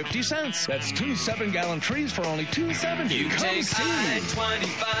only 50 cents. That's 2 7-gallon trees for only $2.70. You take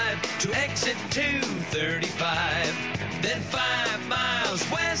I-25 to exit 235, then 5 miles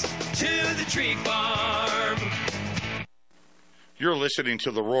west to the Tree Farm. You're listening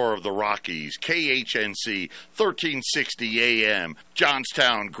to the Roar of the Rockies, KHNC, 1360 AM,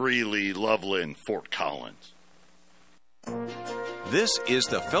 Johnstown, Greeley, Loveland, Fort Collins. This is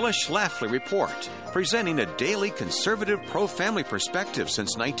the Phyllis Schlafly Report, presenting a daily conservative pro-family perspective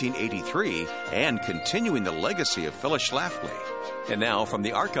since 1983 and continuing the legacy of Phyllis Schlafly. And now, from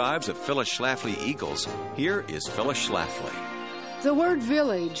the archives of Phyllis Schlafly Eagles, here is Phyllis Schlafly. The word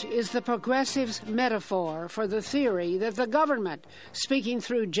village is the progressives' metaphor for the theory that the government, speaking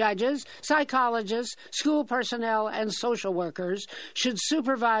through judges, psychologists, school personnel, and social workers, should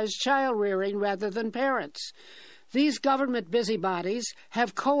supervise child rearing rather than parents. These government busybodies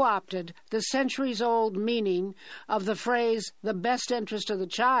have co-opted the centuries-old meaning of the phrase, the best interest of the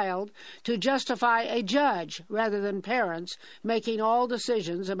child, to justify a judge rather than parents making all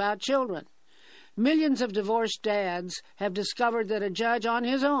decisions about children. Millions of divorced dads have discovered that a judge on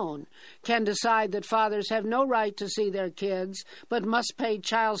his own can decide that fathers have no right to see their kids but must pay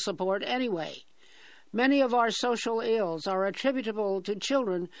child support anyway. Many of our social ills are attributable to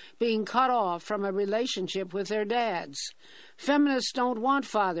children being cut off from a relationship with their dads. Feminists don't want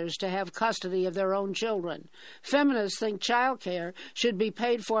fathers to have custody of their own children. Feminists think child care should be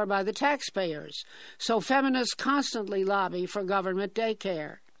paid for by the taxpayers, so feminists constantly lobby for government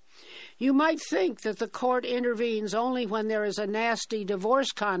daycare. You might think that the court intervenes only when there is a nasty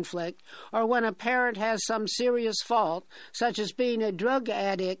divorce conflict or when a parent has some serious fault, such as being a drug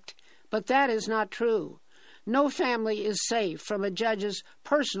addict, but that is not true. No family is safe from a judge's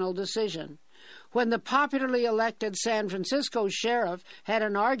personal decision. When the popularly elected San Francisco sheriff had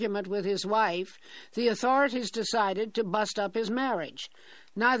an argument with his wife, the authorities decided to bust up his marriage.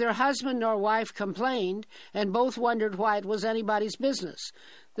 Neither husband nor wife complained, and both wondered why it was anybody's business.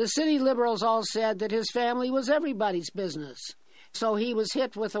 The city liberals all said that his family was everybody's business. So he was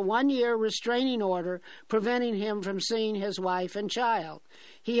hit with a 1-year restraining order preventing him from seeing his wife and child.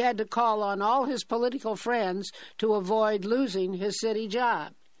 He had to call on all his political friends to avoid losing his city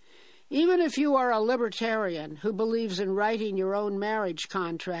job. Even if you are a libertarian who believes in writing your own marriage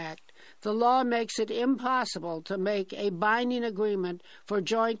contract, the law makes it impossible to make a binding agreement for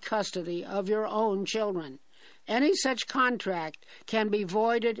joint custody of your own children. Any such contract can be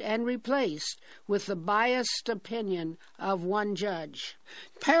voided and replaced with the biased opinion of one judge.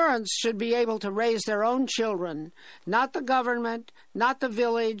 Parents should be able to raise their own children, not the government, not the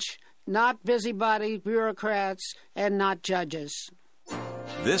village, not busybody bureaucrats, and not judges.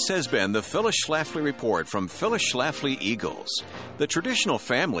 This has been the Phyllis Schlafly Report from Phyllis Schlafly Eagles. The traditional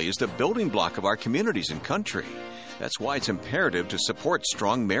family is the building block of our communities and country. That's why it's imperative to support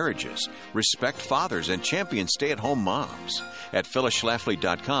strong marriages, respect fathers, and champion stay-at-home moms. At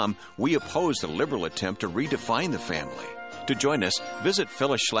phyllisschlafly.com, we oppose the liberal attempt to redefine the family. To join us, visit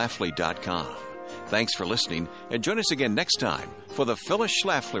phyllisschlafly.com. Thanks for listening, and join us again next time for the Phyllis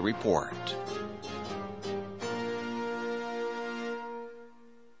Schlafly Report.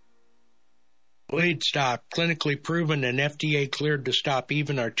 Bleed Stop, clinically proven and FDA cleared to stop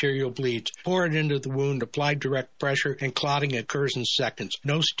even arterial bleeds. Pour it into the wound, apply direct pressure, and clotting occurs in seconds.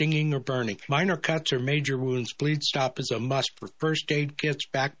 No stinging or burning. Minor cuts or major wounds, Bleed Stop is a must for first aid kits,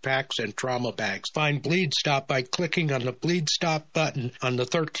 backpacks, and trauma bags. Find Bleed Stop by clicking on the Bleed Stop button on the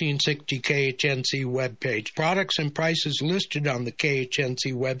 1360 KHNC webpage. Products and prices listed on the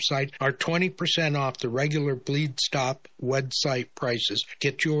KHNC website are 20% off the regular Bleed Stop website prices.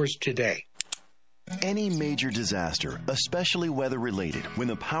 Get yours today. Any major disaster, especially weather-related, when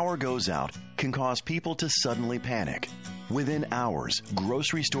the power goes out, can cause people to suddenly panic. Within hours,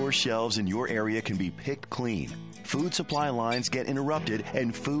 grocery store shelves in your area can be picked clean. Food supply lines get interrupted,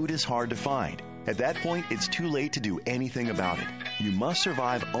 and food is hard to find. At that point, it's too late to do anything about it. You must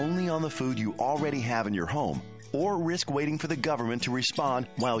survive only on the food you already have in your home, or risk waiting for the government to respond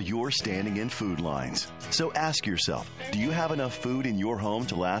while you're standing in food lines. So ask yourself, do you have enough food in your home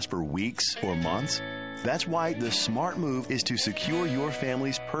to last for weeks or months? That's why the smart move is to secure your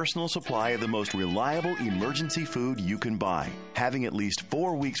family's personal supply of the most reliable emergency food you can buy. Having at least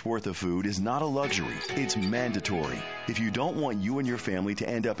 4 weeks' worth of food is not a luxury. It's mandatory. If you don't want you and your family to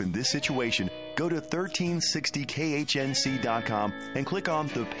end up in this situation, go to 1360khnc.com and click on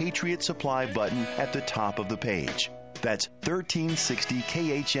the Patriot Supply button at the top of the page. That's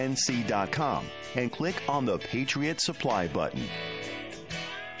 1360khnc.com and click on the Patriot Supply button.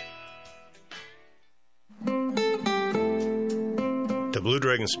 The Blue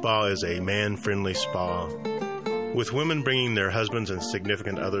Dragon Spa is a man-friendly spa, with women bringing their husbands and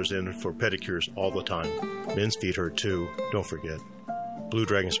significant others in for pedicures all the time. Men's feet hurt too, don't forget. Blue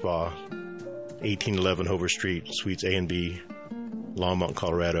Dragon Spa, 1811 Hover Street, Suites A and B, Longmont,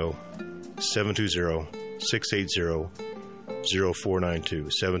 Colorado, 720-680-1234.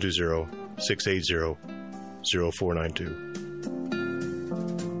 720-680-0492. 720-680-0492.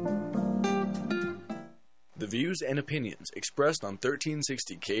 The views and opinions expressed on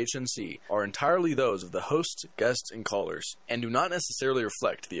 1360 KHNC are entirely those of the hosts, guests, and callers, and do not necessarily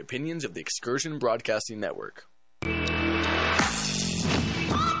reflect the opinions of the Excursion Broadcasting Network.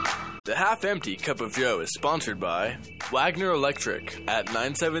 The Half-Empty Cup of Joe is sponsored by Wagner Electric at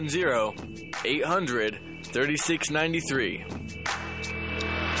 970-800-3693.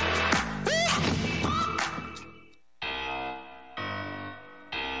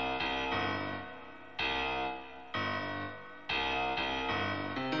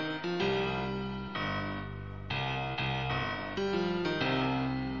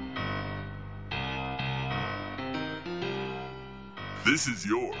 This is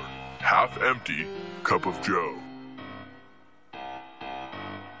your half-empty cup of Joe.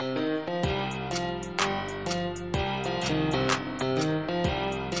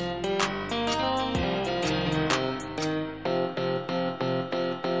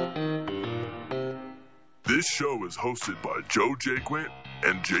 This show is hosted by Joe Jaquint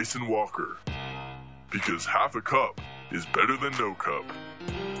and Jason Walker, because half a cup is better than no cup.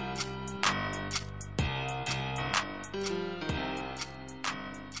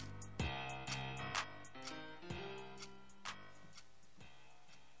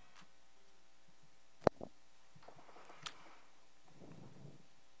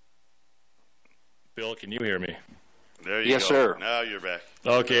 Bill, can you hear me? There you yes, go. Sir. Now you're back.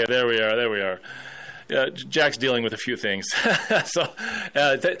 Okay, there we are. Jack's dealing with a few things. So,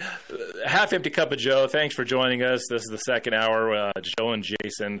 Half-Empty Cup of Joe, thanks for joining us. This is the second hour, Joe and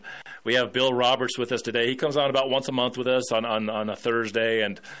Jason. We have Bill Roberts with us today. He comes on about once a month with us on a Thursday,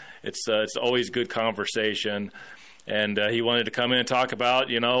 and it's always good conversation. And he wanted to come in and talk about,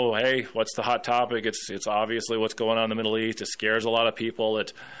 hey, what's the hot topic? It's obviously what's going on in the Middle East. It scares a lot of people.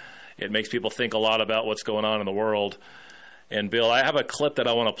 It makes people think a lot about what's going on in the world. And, Bill, I have a clip that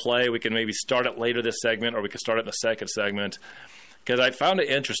I want to play. We can maybe start it later this segment, or we can start it in the second segment. Because I found it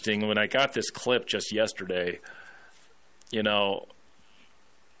interesting when I got this clip just yesterday. Have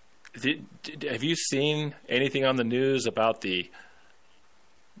you seen anything on the news about the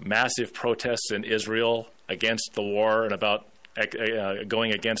massive protests in Israel against the war and about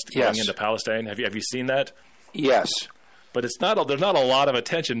going into Palestine? Have you seen that? Yes. But there's not a lot of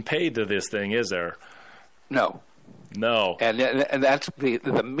attention paid to this thing, is there? No. And that's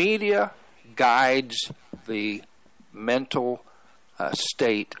the media guides the mental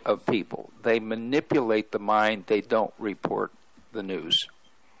state of people. They manipulate the mind. They don't report the news.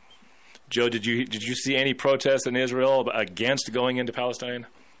 Joe, did you see any protests in Israel against going into Palestine?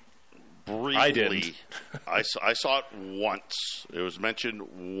 Briefly. I didn't. I saw it once. It was mentioned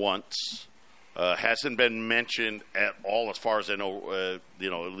once. Hasn't been mentioned at all, as far as I know.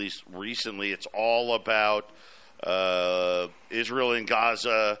 At least recently, it's all about Israel and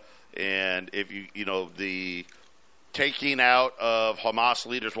Gaza, and the taking out of Hamas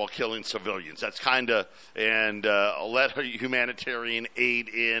leaders while killing civilians. That's kind of let humanitarian aid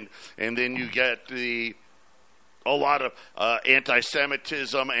in, and then you get a lot of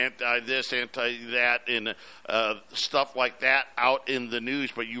anti-Semitism, anti-this, anti-that, and stuff like that out in the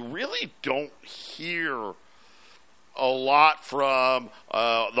news. But you really don't hear a lot from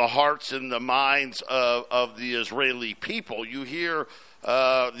the hearts and the minds of the Israeli people. You hear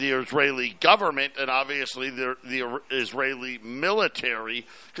the Israeli government and obviously the Israeli military.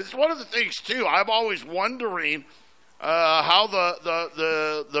 Because it's one of the things, too, I'm always wondering how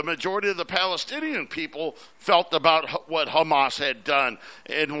the majority of the Palestinian people felt about what Hamas had done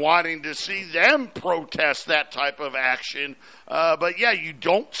and wanting to see them protest that type of action. But, yeah, you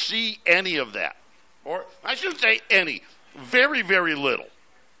don't see any of that. Or I shouldn't say any. Very, very little.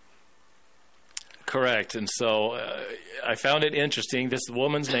 Correct. And so I found it interesting. This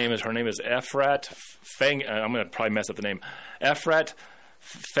woman's name is Efrat Feng. I'm going to probably mess up the name. Efrat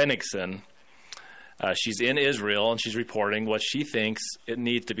Fenigson. She's in Israel, and she's reporting what she thinks it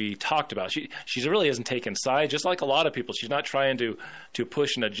needs to be talked about. She really isn't taking sides, just like a lot of people. She's not trying to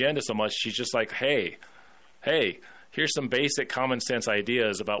push an agenda so much. She's just like, hey, here's some basic common sense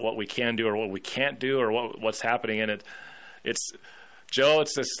ideas about what we can do or what we can't do or what's happening. And it's Joe.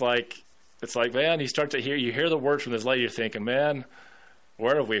 It's just like man, you hear the words from this lady, you're thinking, man,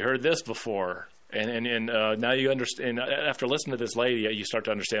 where have we heard this before? And now you understand. After listening to this lady, you start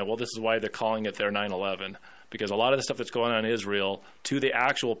to understand. Well, this is why they're calling it their 9/11, because a lot of the stuff that's going on in Israel to the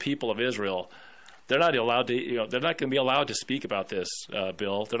actual people of Israel, they're not allowed to. They're not going to be allowed to speak about this,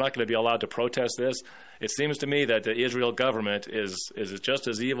 Bill. They're not going to be allowed to protest this. It seems to me that the Israel government is just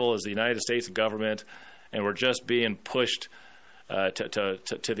as evil as the United States government, and we're just being pushed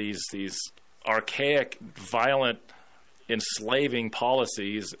to these archaic, violent, enslaving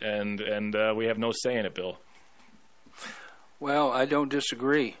policies, and we have no say in it, Bill. Well, I don't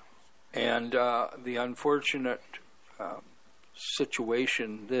disagree. And the unfortunate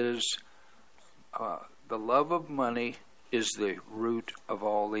situation is the love of money is the root of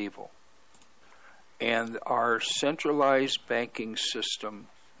all evil. And our centralized banking system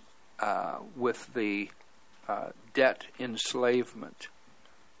with the debt enslavement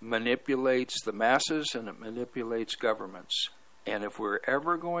manipulates the masses and it manipulates governments. And if we're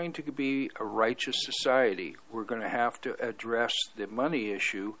ever going to be a righteous society, we're going to have to address the money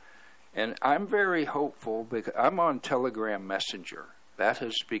issue. And I'm very hopeful because I'm on Telegram Messenger. That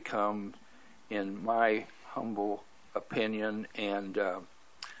has become, in my humble opinion and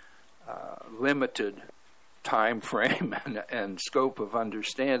limited time frame and scope of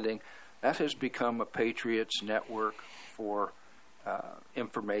understanding, that has become a Patriots network for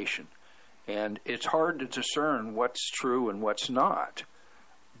information. And it's hard to discern what's true and what's not.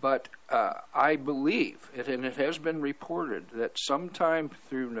 But I believe, and it has been reported, that sometime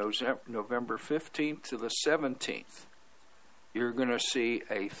through November 15th to the 17th, you're going to see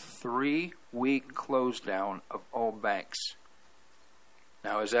a 3-week close down of all banks.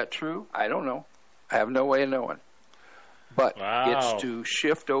 Now, is that true? I don't know. I have no way of knowing. But it's to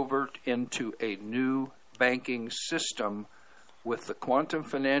shift over into a new banking system with the quantum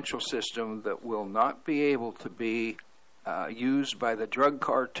financial system that will not be able to be used by the drug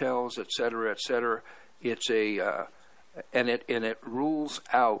cartels, et cetera, et cetera. It's and it rules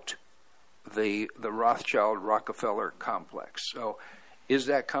out the Rothschild Rockefeller complex. So, is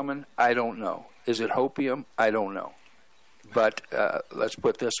that coming? I don't know. Is it hopium? I don't know. But let's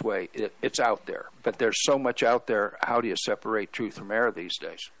put it this way: it's out there. But there's so much out there. How do you separate truth from error these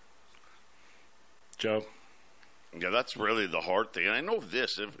days? Joe. Yeah, that's really the hard thing. And I know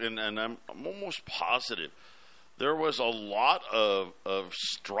this, and I'm almost positive. There was a lot of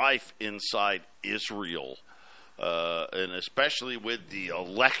strife inside Israel, and especially with the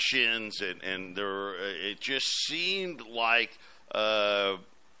elections, and it just seemed like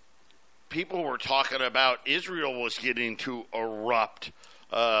people were talking about Israel was getting to erupt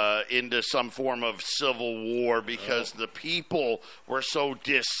into some form of civil war because the people were so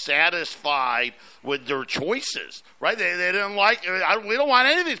dissatisfied with their choices, right? They didn't like, we don't want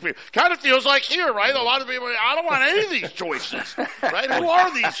any of these people. Kind of feels like here, right? A lot of people, I don't want any of these choices, right? Who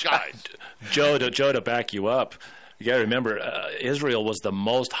are these guys? Joe, to back you up, you got to remember, Israel was the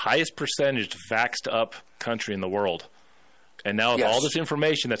highest percentage vaxxed up country in the world. And now with all this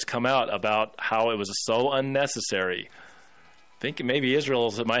information that's come out about how it was so unnecessary, thinking maybe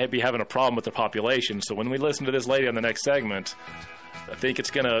Israel might be having a problem with the population. So when we listen to this lady on the next segment, I think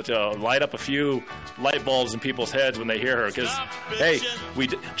it's going to light up a few light bulbs in people's heads when they hear her. Because, hey,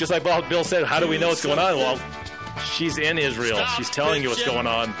 just like Bill said, how do we know what's going on? Well, she's in Israel. She's telling you what's going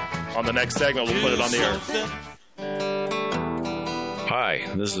on the next segment. We'll put it on the air. Hi,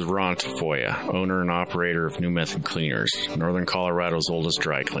 this is Ron Tafoya, owner and operator of New Method Cleaners, Northern Colorado's oldest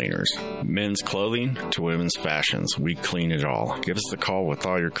dry cleaners. Men's clothing to women's fashions, we clean it all. Give us a call with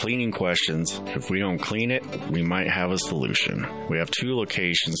all your cleaning questions. If we don't clean it, we might have a solution. We have 2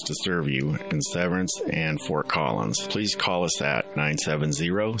 locations to serve you in Severance and Fort Collins. Please call us at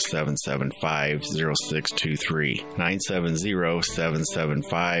 970-775-0623.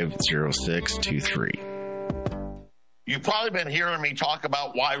 970-775-0623. You've probably been hearing me talk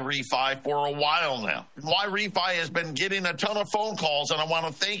about Why Refi for a while now. Why Refi has been getting a ton of phone calls, and I want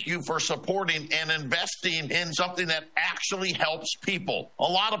to thank you for supporting and investing in something that actually helps people. A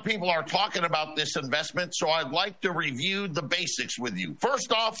lot of people are talking about this investment, so I'd like to review the basics with you.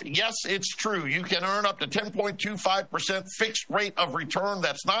 First off, yes, it's true. You can earn up to 10.25% fixed rate of return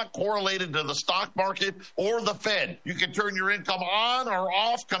that's not correlated to the stock market or the Fed. You can turn your income on or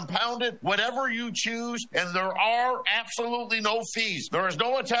off, compounded, whatever you choose, and there are absolutely no fees. There is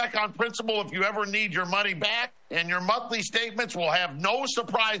no attack on principal if you ever need your money back, and your monthly statements will have no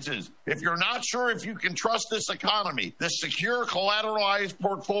surprises. If you're not sure if you can trust this economy, this secure collateralized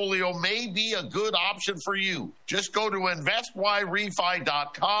portfolio may be a good option for you. Just go to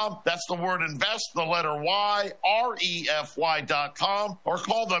investwhyrefi.com. That's the word invest, the letter Y, REFY.com, or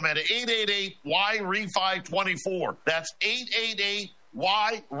call them at 888-YREFI24. That's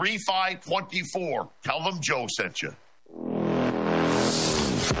 888-YREFI24. Tell them Joe sent you.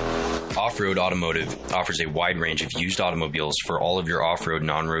 Off-Road Automotive offers a wide range of used automobiles for all of your off-road and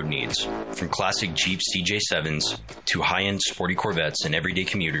on-road needs. From classic Jeep CJ7s to high-end sporty Corvettes and everyday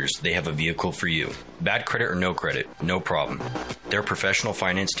commuters, they have a vehicle for you. Bad credit or no credit, no problem. Their professional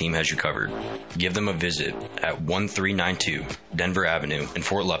finance team has you covered. Give them a visit at 1392 Denver Avenue in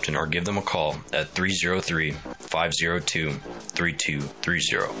Fort Lupton, or give them a call at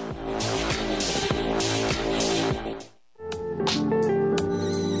 303-502-3230.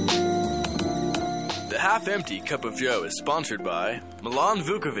 The Half-Empty Cup of Joe is sponsored by Milan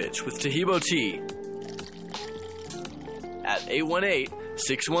Vukovic with Tahibo Tea at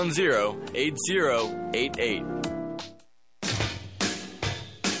 818-610-8088.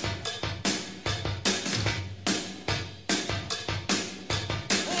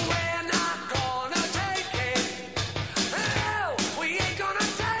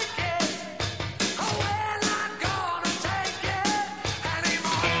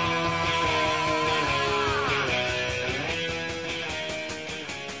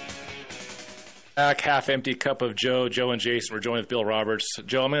 Half-Empty Cup of Joe. Joe and Jason, we're joined with Bill Roberts.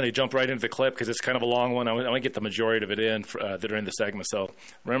 Joe, I'm going to jump right into the clip because it's kind of a long one. I want to get the majority of it in during the segment. So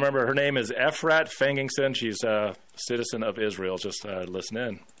remember, her name is Efrat Fengingson. She's a citizen of Israel. Just listen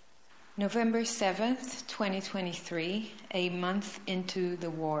in. November 7th, 2023, a month into the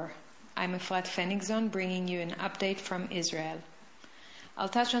war. I'm Efrat Fengingson, bringing you an update from Israel. I'll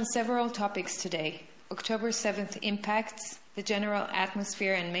touch on several topics today. October 7th impacts, the general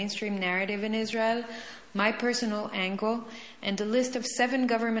atmosphere and mainstream narrative in Israel, my personal angle, and a list of 7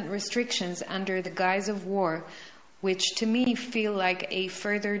 government restrictions under the guise of war, which to me feel like a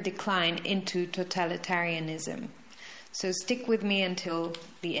further decline into totalitarianism. So stick with me until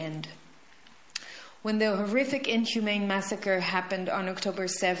the end. When the horrific, inhumane massacre happened on October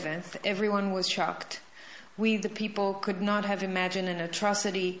 7th, everyone was shocked. We, the people, could not have imagined an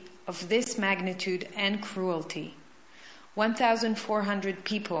atrocity of this magnitude and cruelty. 1,400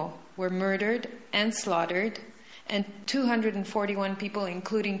 people were murdered and slaughtered, and 241 people,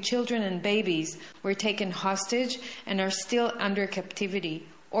 including children and babies, were taken hostage and are still under captivity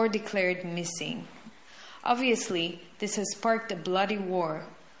or declared missing. Obviously, this has sparked a bloody war.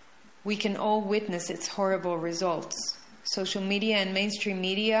 We can all witness its horrible results. Social media and mainstream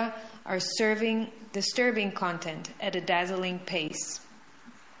media are serving disturbing content at a dazzling pace.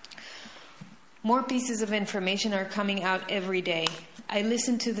 More pieces of information are coming out every day. I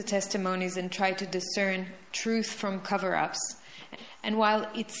listen to the testimonies and try to discern truth from cover-ups. And while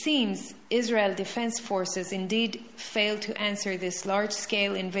it seems Israel Defense Forces indeed failed to answer this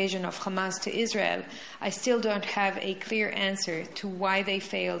large-scale invasion of Hamas to Israel, I still don't have a clear answer to why they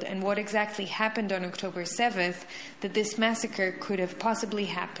failed and what exactly happened on October 7th that this massacre could have possibly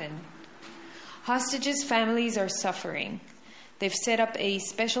happened. Hostages' families are suffering. They've set up a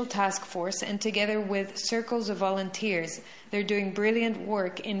special task force, and together with circles of volunteers, they're doing brilliant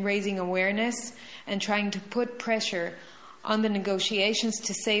work in raising awareness and trying to put pressure on the negotiations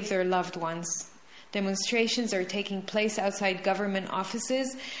to save their loved ones. Demonstrations are taking place outside government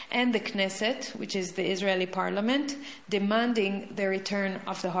offices and the Knesset, which is the Israeli parliament, demanding the return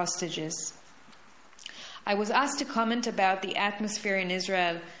of the hostages. I was asked to comment about the atmosphere in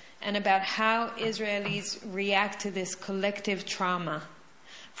Israel and about how Israelis react to this collective trauma.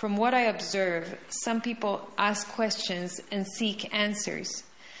 From what I observe, some people ask questions and seek answers.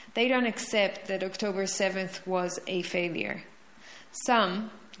 They don't accept that October 7th was a failure. Some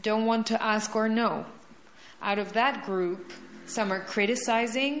don't want to ask or know. Out of that group, some are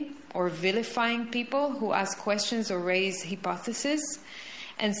criticizing or vilifying people who ask questions or raise hypotheses,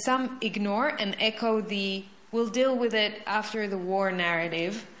 and some ignore and echo the "we'll deal with it after the war"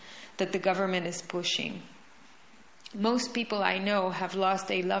 narrative that the government is pushing. Most people I know have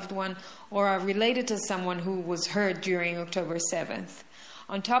lost a loved one or are related to someone who was hurt during October 7th.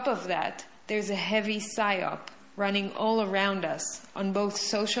 On top of that, there's a heavy psyop running all around us on both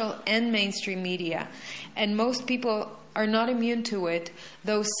social and mainstream media, and most people are not immune to it,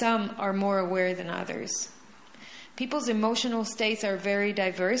 though some are more aware than others. People's emotional states are very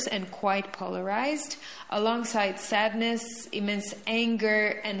diverse and quite polarized. Alongside sadness, immense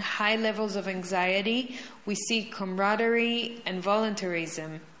anger, and high levels of anxiety, we see camaraderie and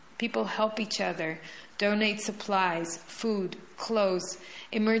voluntarism. People help each other, donate supplies, food, clothes,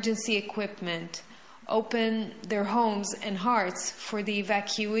 emergency equipment, open their homes and hearts for the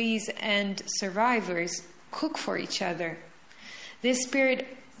evacuees and survivors, cook for each other. This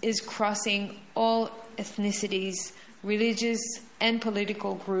spirit is crossing all ethnicities, religious and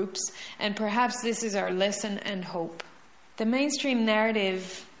political groups, and perhaps this is our lesson and hope. The mainstream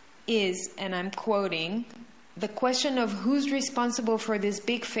narrative is, and I'm quoting, The question of who's responsible for this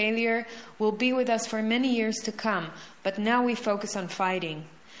big failure will be with us for many years to come, but now we focus on fighting.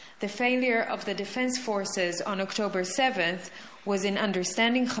 The failure of the defense forces on October 7th was in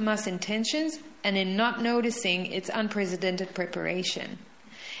understanding Hamas' intentions and in not noticing its unprecedented preparation.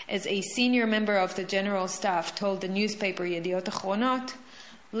 As a senior member of the General Staff told the newspaper Yediot Achronot,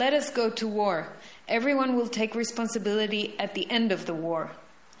 "Let us go to war. Everyone will take responsibility at the end of the war."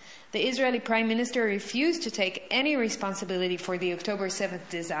 The Israeli Prime Minister refused to take any responsibility for the October 7th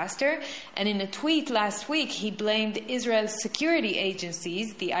disaster, and in a tweet last week he blamed Israel's security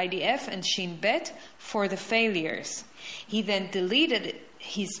agencies, the IDF and Shin Bet, for the failures. He then deleted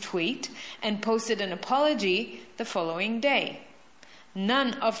his tweet and posted an apology the following day.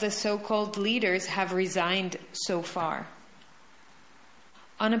 None of the so-called leaders have resigned so far.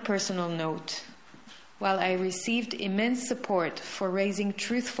 On a personal note, while I received immense support for raising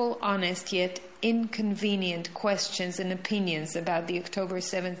truthful, honest, yet inconvenient questions and opinions about the October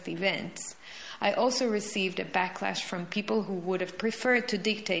 7th events, I also received a backlash from people who would have preferred to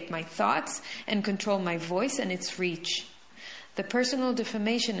dictate my thoughts and control my voice and its reach. The personal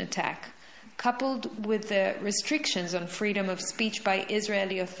defamation attack, coupled with the restrictions on freedom of speech by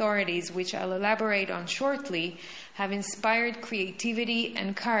Israeli authorities, which I'll elaborate on shortly, have inspired creativity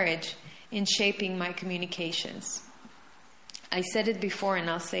and courage in shaping my communications. I said it before and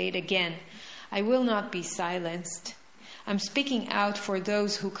I'll say it again. I will not be silenced. I'm speaking out for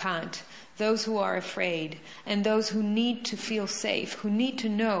those who can't, those who are afraid, and those who need to feel safe, who need to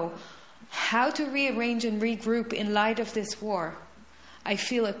know how to rearrange and regroup in light of this war. I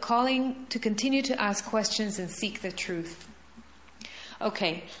feel a calling to continue to ask questions and seek the truth.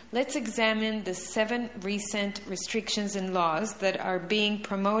 Okay, let's examine the 7 recent restrictions and laws that are being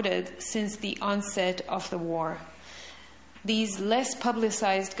promoted since the onset of the war. These less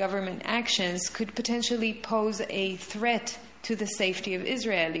publicized government actions could potentially pose a threat to the safety of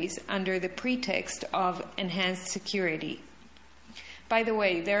Israelis under the pretext of enhanced security. By the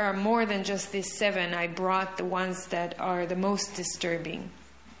way, there are more than just these 7. I brought the ones that are the most disturbing.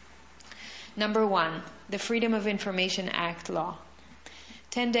 Number 1, the Freedom of Information Act law.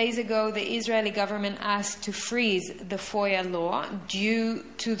 10 days ago, the Israeli government asked to freeze the FOIA law due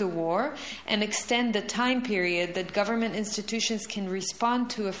to the war and extend the time period that government institutions can respond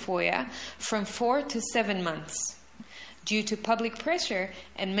to a FOIA from 4 to 7 months. Due to public pressure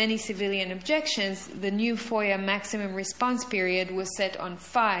and many civilian objections, the new FOIA maximum response period was set on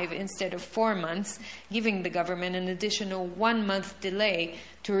 5 instead of 4 months, giving the government an additional 1-month delay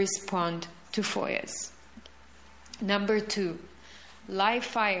to respond to FOIAs. Number 2, live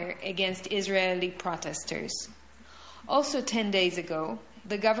fire against Israeli protesters. Also 10 days ago,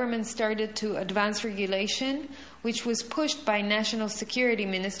 the government started to advance regulation, which was pushed by National Security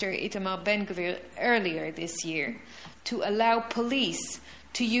Minister Itamar Ben-Gvir earlier this year, to allow police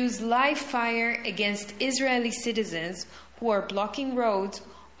to use live fire against Israeli citizens who are blocking roads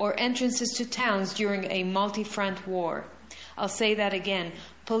or entrances to towns during a multi-front war. I'll say that again.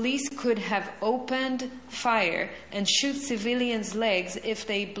 Police could have opened fire and shoot civilians' legs if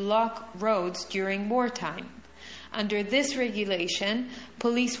they block roads during wartime. Under this regulation,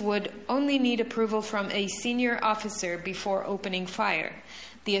 police would only need approval from a senior officer before opening fire.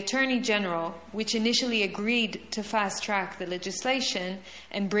 The Attorney General, which initially agreed to fast-track the legislation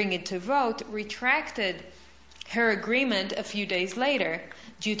and bring it to vote, retracted her agreement a few days later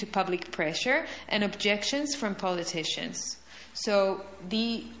due to public pressure and objections from politicians. So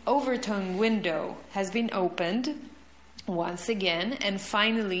the overtone window has been opened once again, and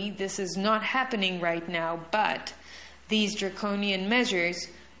finally this is not happening right now, but these draconian measures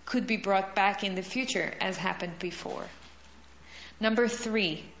could be brought back in the future as happened before. Number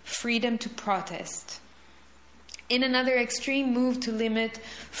 3, freedom to protest. In another extreme move to limit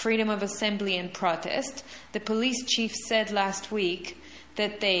freedom of assembly and protest, the police chief said last week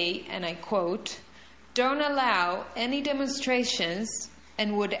that they, and I quote, don't allow any demonstrations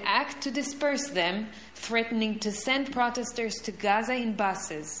and would act to disperse them, threatening to send protesters to Gaza in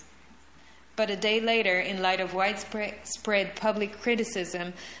buses. But a day later, in light of widespread public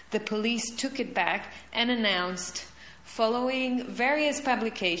criticism, the police took it back and announced, following various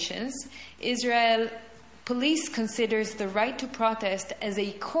publications, Israel police considers the right to protest as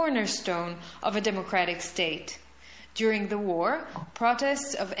a cornerstone of a democratic state. During the war,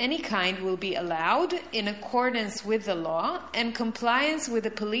 protests of any kind will be allowed in accordance with the law and compliance with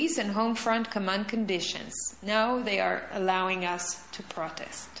the police and home front command conditions. Now they are allowing us to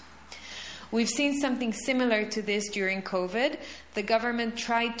protest. We've seen something similar to this during COVID. The government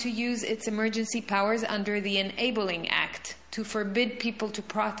tried to use its emergency powers under the Enabling Act to forbid people to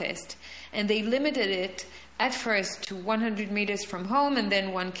protest, and they limited it at first to 100 meters from home and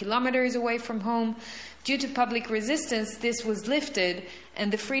then 1 kilometer away from home. Due to public resistance, this was lifted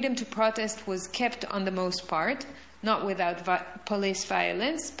and the freedom to protest was kept on the most part, not without police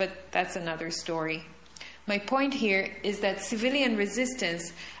violence, but that's another story. My point here is that civilian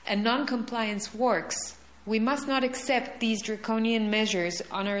resistance and non-compliance works. We must not accept these draconian measures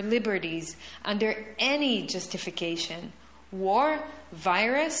on our liberties under any justification: war,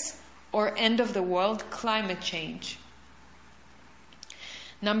 virus, or end of the world climate change.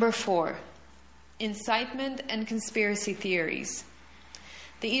 Number 4, incitement and conspiracy theories.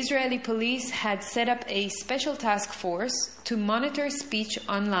 The Israeli police had set up a special task force to monitor speech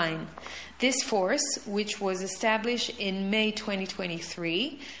online. This force, which was established in May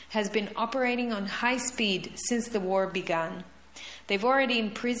 2023, has been operating on high speed since the war began. They've already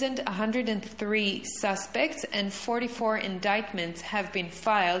imprisoned 103 suspects and 44 indictments have been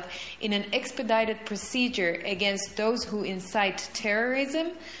filed in an expedited procedure against those who incite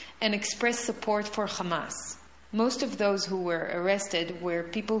terrorism and express support for Hamas. Most of those who were arrested were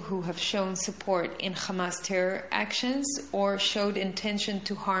people who have shown support in Hamas terror actions or showed intention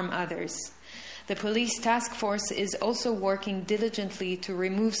to harm others. The police task force is also working diligently to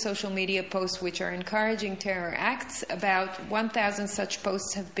remove social media posts which are encouraging terror acts. About 1,000 such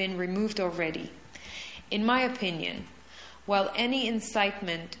posts have been removed already. In my opinion, while any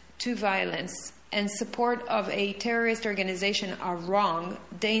incitement to violence and support of a terrorist organization are wrong,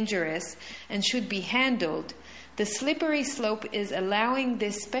 dangerous, and should be handled, the slippery slope is allowing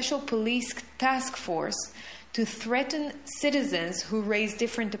this special police task force to threaten citizens who raise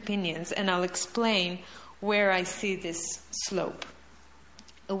different opinions, and I'll explain where I see this slope.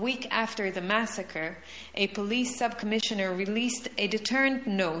 A week after the massacre, a police sub-commissioner released a deterrent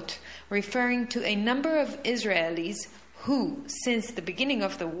note referring to a number of Israelis who, since the beginning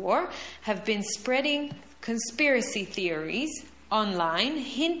of the war, have been spreading conspiracy theories online,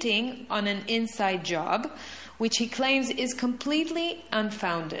 hinting on an inside job, which he claims is completely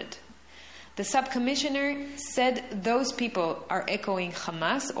unfounded. The sub-commissioner said those people are echoing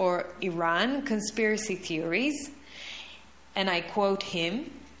Hamas or Iran conspiracy theories, and I quote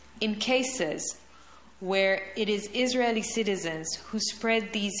him, "In cases where it is Israeli citizens who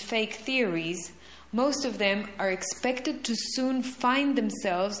spread these fake theories, most of them are expected to soon find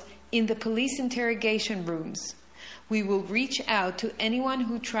themselves in the police interrogation rooms. We will reach out to anyone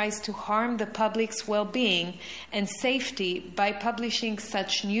who tries to harm the public's well-being and safety by publishing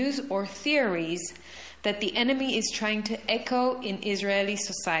such news or theories that the enemy is trying to echo in Israeli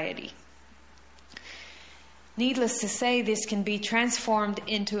society." Needless to say, this can be transformed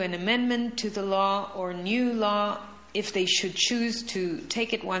into an amendment to the law or new law if they should choose to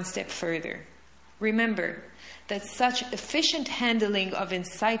take it one step further. Remember that such efficient handling of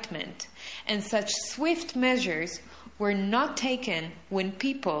incitement and such swift measures were not taken when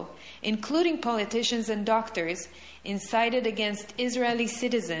people, including politicians and doctors, incited against Israeli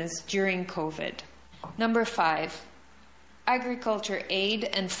citizens during COVID. Number 5, agriculture aid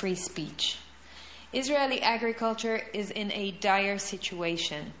and free speech. Israeli agriculture is in a dire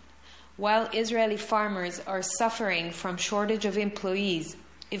situation. While Israeli farmers are suffering from shortage of employees,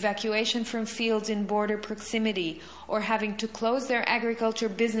 evacuation from fields in border proximity, or having to close their agriculture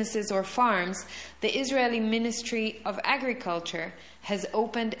businesses or farms, the Israeli Ministry of Agriculture has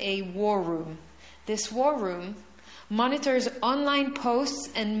opened a war room. This war room monitors online posts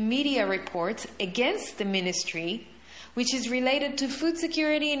and media reports against the ministry, which is related to food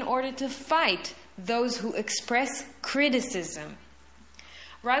security, in order to fight those who express criticism.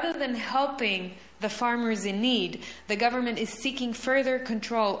 Rather than helping the farmers in need, the government is seeking further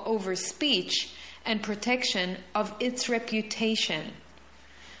control over speech and protection of its reputation.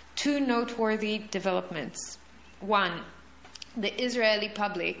 2 noteworthy developments. 1, the Israeli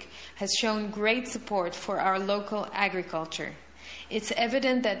public has shown great support for our local agriculture. It's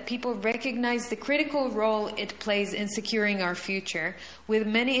evident that people recognize the critical role it plays in securing our future, with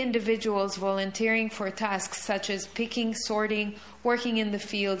many individuals volunteering for tasks such as picking, sorting, working in the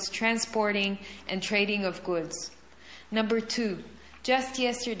fields, transporting, and trading of goods. Number 2, just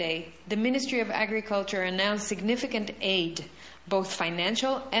yesterday, the Ministry of Agriculture announced significant aid, both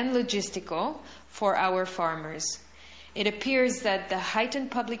financial and logistical, for our farmers. It appears that the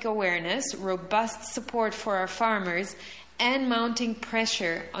heightened public awareness, robust support for our farmers, and mounting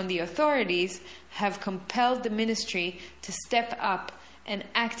pressure on the authorities have compelled the ministry to step up and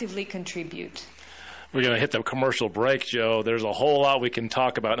actively contribute. we're going to hit the commercial break, Joe. There's a whole lot we can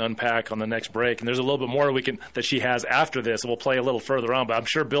talk about and unpack on the next break, and there's a little bit more that she has after this, and we'll play a little further on, but I'm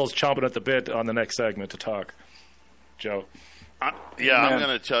sure Bill's chomping at the bit on the next segment to talk. Joe. I'm going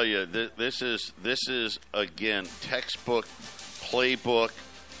to tell you, this is again, textbook, playbook.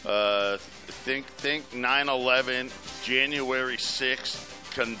 Think 9/11, January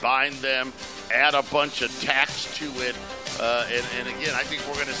 6th, combine them, add a bunch of tax to it. And again, I think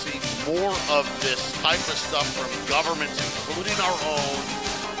we're going to see more of this type of stuff from governments, including our own,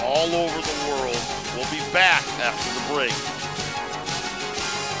 all over the world. We'll be back after the break.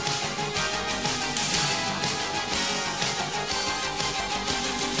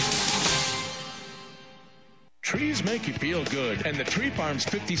 Trees make you feel good, and the Tree Farms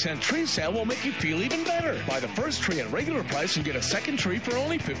 50-cent tree sale will make you feel even better. Buy the first tree at regular price and get a second tree for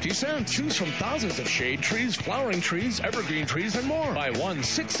only 50 cents. Choose from thousands of shade trees, flowering trees, evergreen trees, and more. Buy one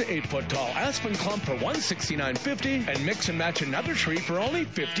 6 to 8 foot tall aspen clump for $169.50 and mix and match another tree for only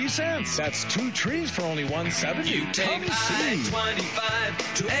 50 cents. That's 2 trees for only $170. You take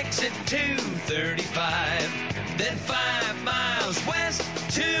I-25 to exit 235, then 5 miles west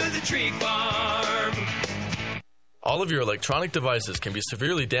to the Tree Farm. All of your electronic devices can be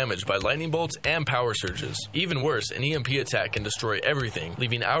severely damaged by lightning bolts and power surges. Even worse, an EMP attack can destroy everything,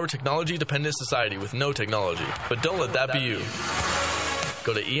 leaving our technology-dependent society with no technology. But don't let that be you.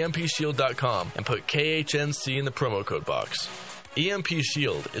 Go to EMPShield.com and put KHNC in the promo code box. EMP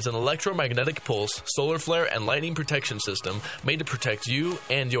Shield is an electromagnetic pulse, solar flare, and lightning protection system made to protect you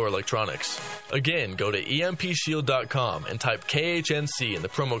and your electronics. Again, go to EMPShield.com and type KHNC in the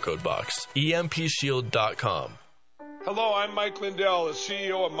promo code box. EMPShield.com. Hello, I'm Mike Lindell, the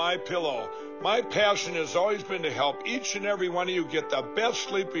CEO of MyPillow. My passion has always been to help each and every one of you get the best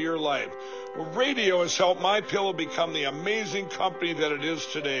sleep of your life. Well, radio has helped MyPillow become the amazing company that it is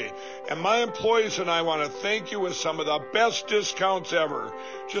today. And my employees and I want to thank you with some of the best discounts ever.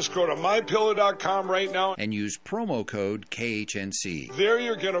 Just go to MyPillow.com right now and use promo code KHNC. There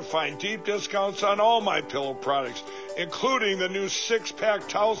you're going to find deep discounts on all MyPillow products, including the new 6-pack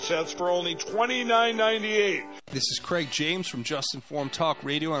towel sets for only $29.98. This is Craig James from Just Informed Talk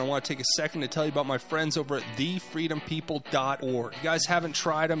Radio, and I want to take a second to tell you about my friends over at thefreedompeople.org. If you guys haven't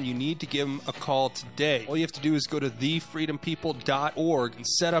tried them, you need to give them a call today. All you have to do is go to thefreedompeople.org and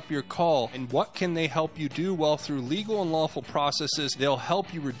set up your call. And what can they help you do? Well, through legal and lawful processes, they'll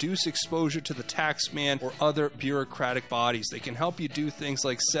help you reduce exposure to the tax man or other bureaucratic bodies. They can help you do things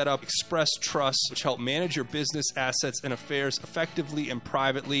like set up express trusts, which help manage your business assets and affairs effectively and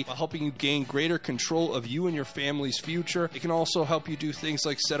privately, while helping you gain greater control of you and your family's future. It can also help you do things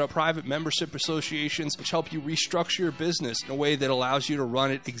like set up private membership associations, which help you restructure your business in a way that allows you to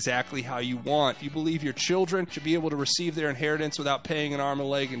run it exactly how you want. If you believe your children should be able to receive their inheritance without paying an arm and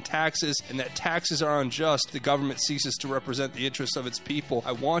a leg in taxes, and that taxes are unjust, the government ceases to represent the interests of its people,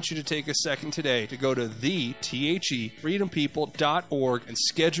 I want you to take a second today to go to freedompeople.org and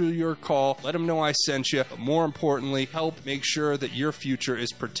schedule your call. Let them know I sent you, but more importantly, help make sure that your future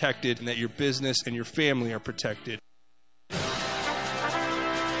is protected and that your business and your family are protected.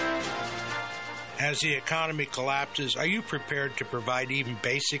 As the economy collapses, are you prepared to provide even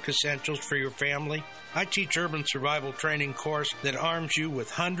basic essentials for your family? I teach urban survival training course that arms you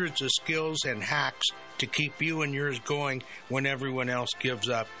with hundreds of skills and hacks to keep you and yours going when everyone else gives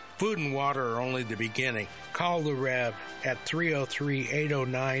up. Food and water are only the beginning. Call the Rev at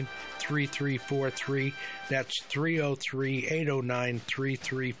 303-809-3343. That's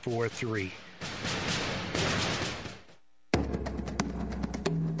 303-809-3343.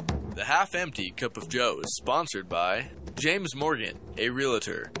 The Half-Empty Cup of Joe is sponsored by James Morgan, a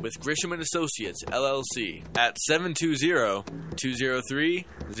realtor with Grisham & Associates, LLC, at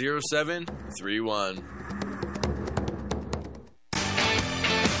 720-203-0731.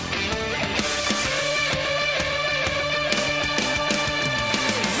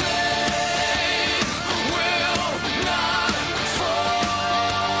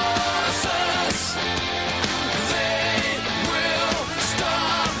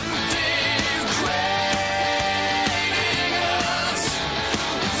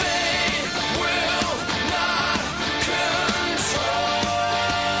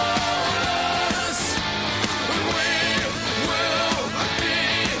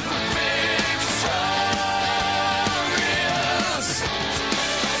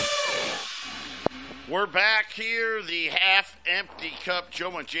 We're back here, the Half-Empty Cup.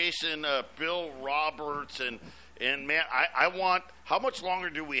 Joe and Jason, Bill Roberts, and man, I want How much longer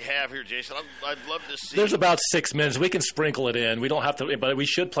do we have here, Jason? I'd love to see. There's about 6 minutes. We can sprinkle it in. We don't have to, but we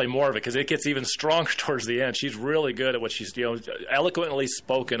should play more of it because it gets even stronger towards the end. She's really good at what she's, eloquently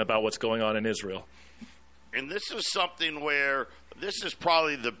spoken about what's going on in Israel. And this is something where this is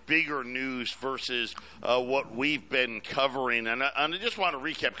probably the bigger news versus what we've been covering. And I just want to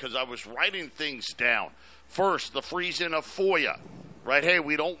recap because I was writing things down. First, the freezing of FOIA. Right, hey,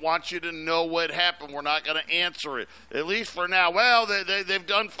 we don't want you to know what happened. We're not going to answer it, at least for now. Well, they've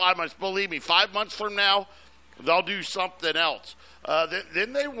done 5 months. Believe me, 5 months from now, they'll do something else.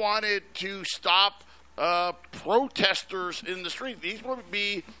 Then they wanted to stop protesters in the street. These would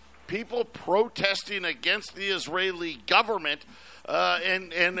be people protesting against the Israeli government,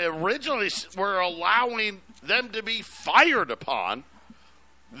 and originally were allowing them to be fired upon.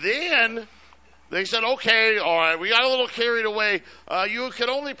 Then they said, okay, all right, we got a little carried away. You can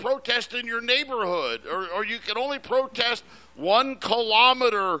only protest in your neighborhood, or you can only protest 1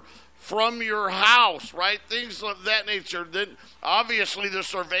 kilometer from your house, right? Things of that nature. Then, obviously, the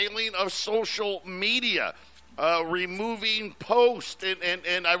surveilling of social media, removing posts.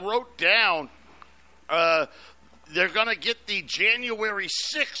 And I wrote down they're going to get the January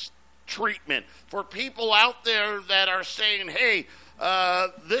 6th treatment for people out there that are saying, hey,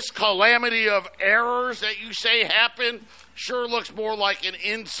 this calamity of errors that you say happened sure looks more like an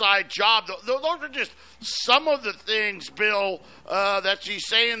inside job. Those are just some of the things, Bill, that she's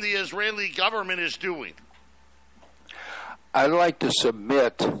saying the Israeli government is doing. I'd like to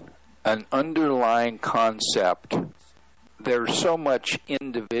submit an underlying concept. There's so much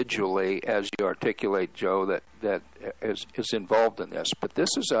individually, as you articulate, Joe, that is involved in this. But this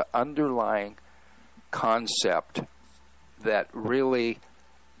is an underlying concept that really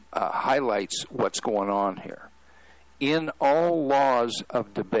highlights what's going on here. In all laws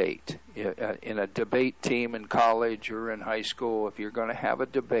of debate, in a debate team in college or in high school, if you're going to have a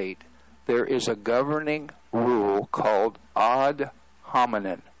debate, there is a governing rule called ad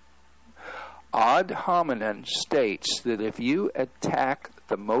hominem. Ad hominem states that if you attack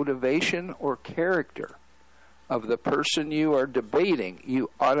the motivation or character of the person you are debating,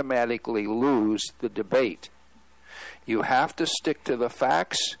 you automatically lose the debate. You have to stick to the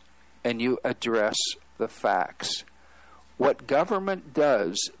facts, and you address the facts. What government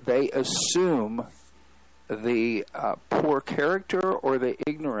does, they assume the poor character or the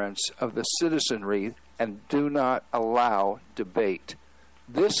ignorance of the citizenry and do not allow debate.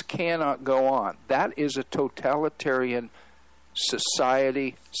 This cannot go on. That is a totalitarian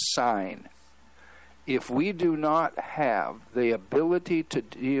society sign. If we do not have the ability to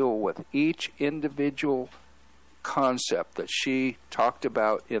deal with each individual concept that she talked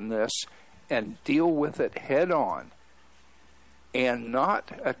about in this and deal with it head on and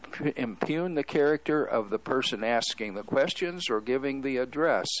not impugn the character of the person asking the questions or giving the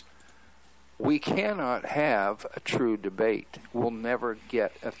address, we cannot have a true debate. We'll never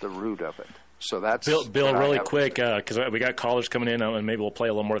get at the root of it. So that's Bill. Really quick, because we got callers coming in, and maybe we'll play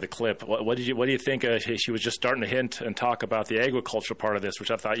a little more of the clip. What do you think? She was just starting to hint and talk about the agriculture part of this,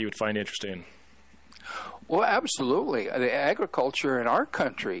 which I thought you would find interesting. Well, absolutely. The agriculture in our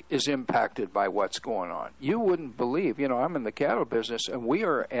country is impacted by what's going on. You wouldn't believe. I'm in the cattle business, and we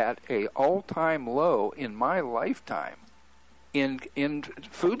are at an all-time low in my lifetime in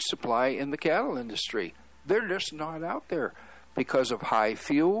food supply in the cattle industry. They're just not out there because of high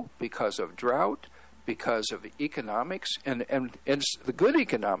fuel, because of drought, because of economics, and it's the good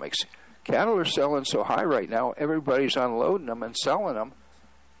economics. Cattle are selling so high right now, everybody's unloading them and selling them.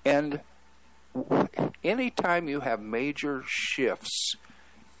 And anytime you have major shifts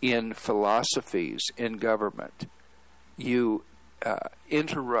in philosophies in government, you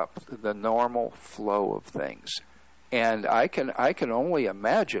interrupt the normal flow of things. And I can only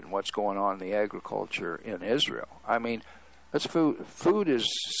imagine what's going on in the agriculture in Israel. I mean, that's food. Food is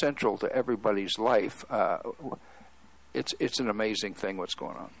central to everybody's life. It's an amazing thing what's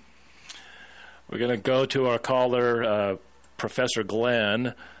going on. We're going to go to our caller, Professor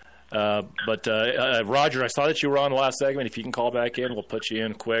Glenn. But Roger, I saw that you were on the last segment. If you can call back in, we'll put you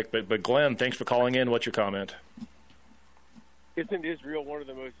in quick. But Glenn, thanks for calling in. What's your comment? Isn't Israel one of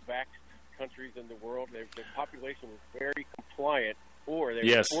the most vaxxed countries in the world? Their population was very compliant, or they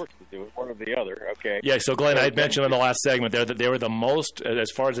were forced to do it, one or the other. Okay. Yeah. So Glenn, I had mentioned in the last segment there that they were the most, as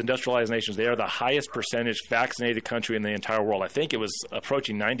far as industrialized nations, they are the highest percentage vaccinated country in the entire world. I think it was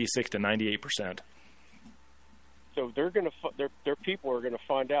approaching 96 to 98%. So they're going to their people are going to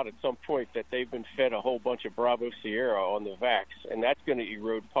find out at some point that they've been fed a whole bunch of Bravo Sierra on the vax, and that's going to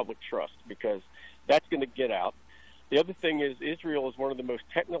erode public trust because that's going to get out. The other thing is Israel is one of the most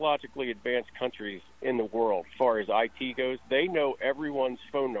technologically advanced countries in the world as far as IT goes. They know everyone's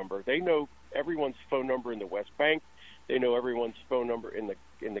phone number. They know everyone's phone number in the West Bank. They know everyone's phone number in the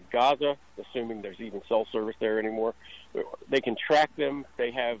Gaza, assuming there's even cell service there anymore. They can track them.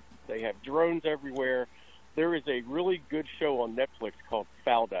 They have drones everywhere. There is a really good show on Netflix called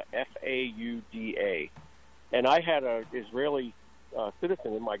Fauda, F-A-U-D-A. And I had an Israeli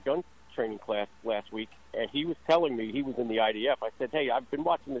citizen in my gun training class last week, and he was telling me he was in the IDF. I said, hey, I've been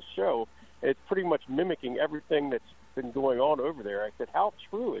watching this show, and it's pretty much mimicking everything that's been going on over there. I said, how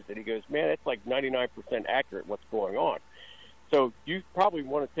true is it? He goes, man, it's like 99% accurate what's going on. So you probably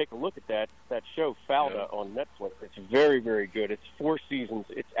want to take a look at that show, Fauda, on Netflix. It's very, very good. It's 4 seasons.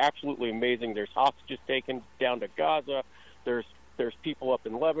 It's absolutely amazing. There's hostages taken down to Gaza. There's people up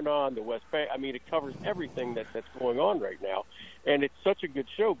in Lebanon, the West Bank. I mean, it covers everything that's going on right now. And it's such a good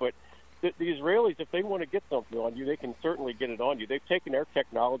show. But the Israelis, if they want to get something on you, they can certainly get it on you. They've taken their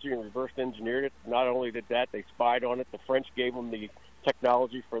technology and reverse engineered it. Not only did that, they spied on it. The French gave them the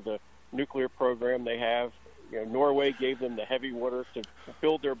technology for the nuclear program they have. Norway gave them the heavy water to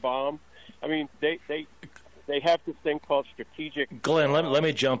build their bomb. I mean, they have this thing called strategic. Glenn, let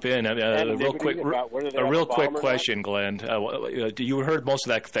me jump in. A real quick question, Glenn. You heard most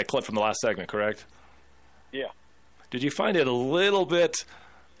of that clip from the last segment, correct? Yeah. Did you find it a little bit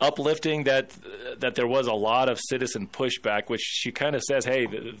uplifting that there was a lot of citizen pushback, which she kind of says, hey,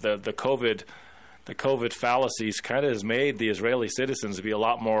 the COVID fallacies kind of has made the Israeli citizens be a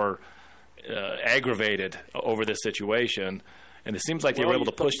lot more aggravated over this situation, and it seems like they were able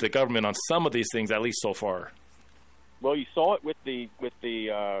to push the government on some of these things, at least so far. Well, you saw it with the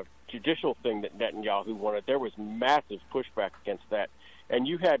judicial thing that Netanyahu wanted. There was massive pushback against that, and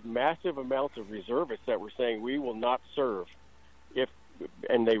you had massive amounts of reservists that were saying we will not serve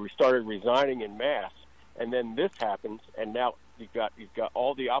and they started resigning in mass. And then this happens, and now you've got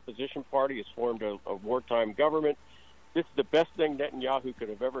all the opposition party has formed a wartime government. This is the best thing Netanyahu could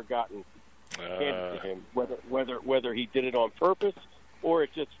have ever gotten handed to him, whether he did it on purpose or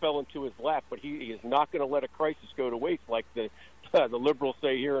it just fell into his lap. But he is not going to let a crisis go to waste, like the liberals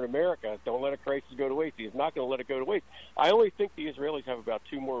say here in America. Don't let a crisis go to waste. He is not going to let it go to waste. I only think the Israelis have about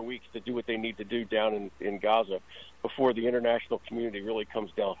 2 more weeks to do what they need to do down in Gaza before the international community really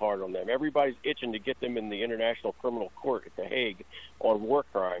comes down hard on them. Everybody's itching to get them in the International Criminal Court at The Hague on war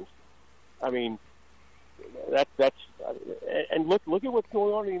crimes. I mean, that's and look at what's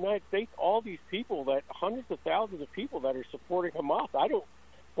going on in the United States. All these people, that hundreds of thousands of people that are supporting Hamas.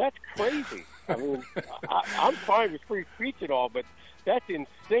 That's crazy. I mean, I'm fine with free speech and all, but that's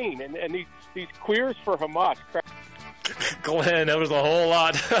insane. And these queers for Hamas. Glenn, that was a whole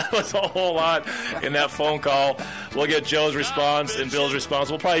lot. That was a whole lot in that phone call. We'll get Joe's response and Bill's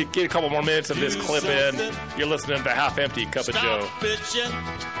response. We'll probably get a couple more minutes of this clip in. You're listening to Half Empty Cup of Joe.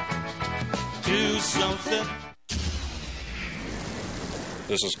 Do something.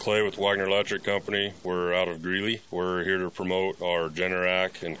 This is Clay with Wagner Electric Company. We're out of Greeley. We're here to promote our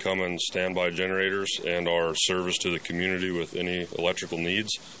Generac and Cummins standby generators and our service to the community with any electrical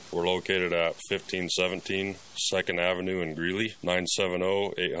needs. We're located at 1517 2nd Avenue in Greeley,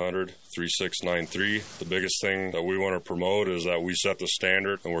 970-800-3693. The biggest thing that we want to promote is that we set the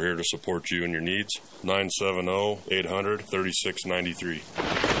standard, and we're here to support you and your needs. 970-800-3693.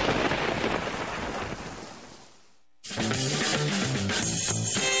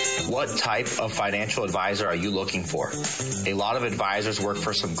 What type of financial advisor are you looking for? A lot of advisors work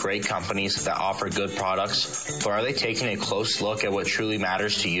for some great companies that offer good products, but are they taking a close look at what truly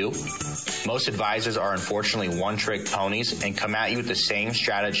matters to you? Most advisors are unfortunately one-trick ponies and come at you with the same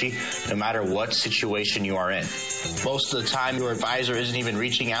strategy no matter what situation you are in. Most of the time, your advisor isn't even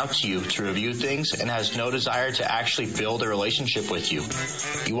reaching out to you to review things and has no desire to actually build a relationship with you.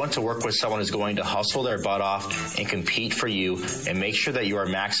 You want to work with someone who's going to hustle their butt off and compete for you and make sure that you are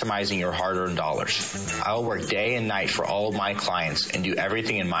maximizing your hard-earned dollars. I will work day and night for all of my clients and do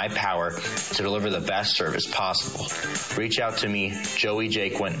everything in my power to deliver the best service possible. Reach out to me, Joey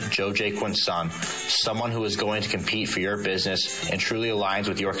Jaquint, Joe Jaquint's son, someone who is going to compete for your business and truly aligns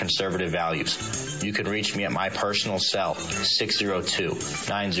with your conservative values. You can reach me at my personal cell,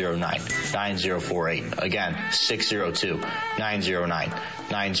 602-909-9048. Again,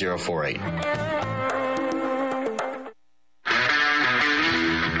 602-909-9048.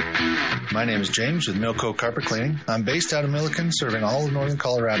 My name is James with Milco Carpet Cleaning. I'm based out of Milliken, serving all of northern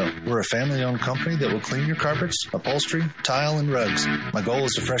Colorado. We're a family-owned company that will clean your carpets, upholstery, tile, and rugs. My goal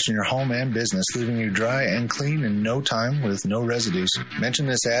is to freshen your home and business, leaving you dry and clean in no time with no residues. Mention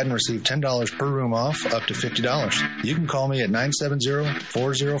this ad and receive $10 per room off, up to $50. You can call me at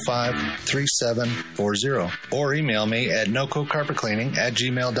 970-405-3740 or email me at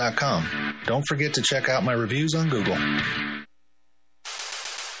nococarpetcleaning@gmail.com. Don't forget to check out my reviews on Google.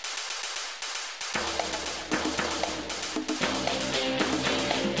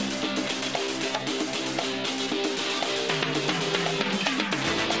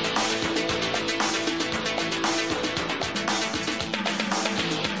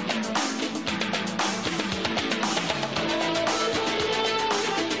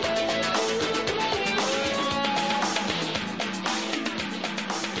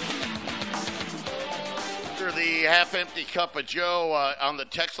 Half-empty cup of Joe on the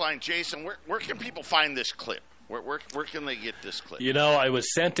text line. Jason, where can people find this clip? Where can they get this clip? You know, it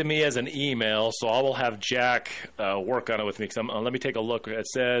was sent to me as an email, so I will have Jack work on it with me. Let me take a look. It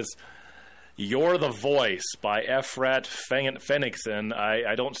says, "You're the Voice" by Efrat Fenixon.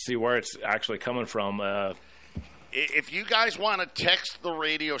 I don't see where it's actually coming from. If you guys want to text the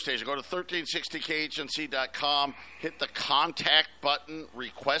radio station, go to 1360khnc.com, hit the contact button,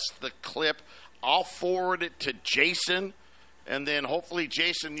 request the clip. I'll forward it to Jason, and then hopefully,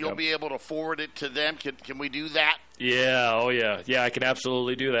 Jason, you'll be able to forward it to them. Can we do that? Yeah, oh yeah. Yeah, I can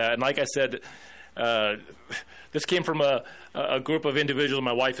absolutely do that. And like I said, this came from a group of individuals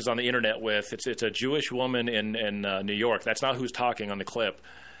my wife is on the internet with. It's a Jewish woman in New York. That's not who's talking on the clip.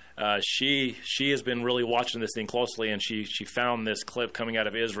 She has been really watching this thing closely, and she found this clip coming out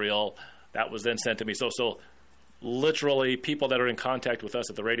of Israel that was then sent to me. So literally, people that are in contact with us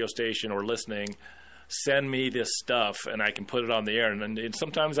at the radio station or listening send me this stuff, and I can put it on the air. And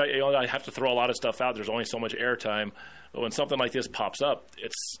sometimes I have to throw a lot of stuff out. There's only so much airtime. But when something like this pops up,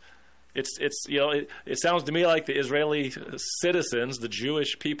 it sounds to me like the Israeli citizens, the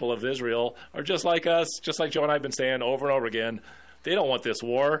Jewish people of Israel, are just like us, just like Joe and I have been saying over and over again. They don't want this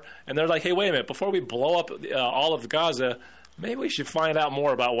war, and they're like, hey, wait a minute, before we blow up all of Gaza, maybe we should find out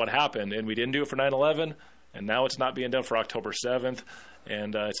more about what happened. And we didn't do it for 9/11. And now it's not being done for October 7th,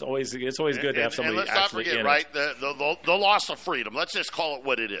 and it's always good to have somebody. And let's not forget, right? The loss of freedom. Let's just call it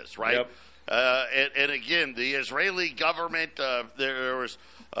what it is, right? Yep. And again, the Israeli government. There was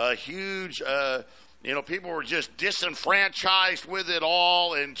a huge. People were just disenfranchised with it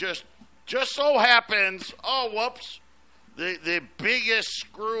all, and just so happens. Oh, whoops! The biggest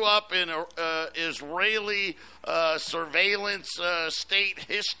screw up in Israeli surveillance state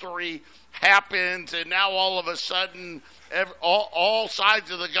history happens, and now all of a sudden all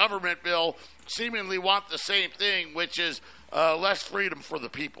sides of the government bill seemingly want the same thing, which is less freedom for the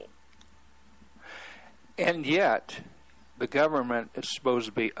people. And yet the government is supposed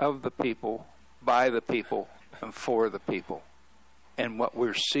to be of the people, by the people, and for the people. And what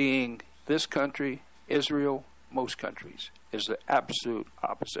we're seeing, this country, Israel, most countries, is the absolute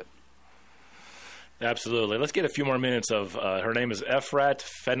opposite. Absolutely. Let's get a few more minutes of her name is Efrat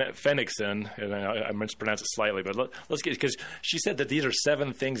Fenixon, and I mispronounced it slightly, but let's get, because she said that these are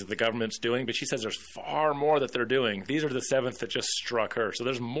 7 things that the government's doing, but she says there's far more that they're doing. These are the 7th that just struck her. So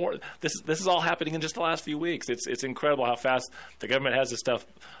there's more. This is all happening in just the last few weeks. It's incredible how fast the government has this stuff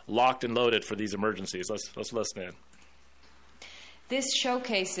locked and loaded for these emergencies. Let's listen in. This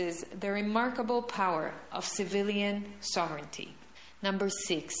showcases the remarkable power of civilian sovereignty. Number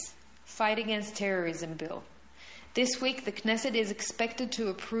 6. Fight Against Terrorism Bill. This week, the Knesset is expected to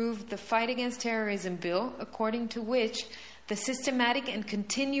approve the Fight Against Terrorism Bill, according to which the systematic and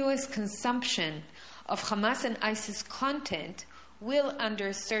continuous consumption of Hamas and ISIS content will,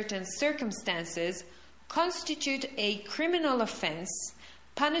 under certain circumstances, constitute a criminal offense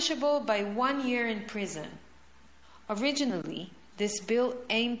punishable by 1 year in prison. Originally, this bill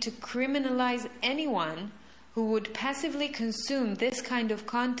aimed to criminalize anyone who would passively consume this kind of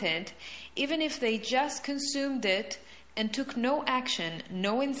content, even if they just consumed it and took no action,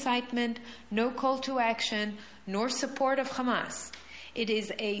 no incitement, no call to action, nor support of Hamas. It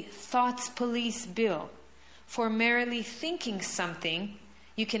is a thoughts police bill. For merely thinking something,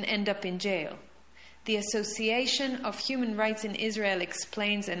 you can end up in jail. The Association of Human Rights in Israel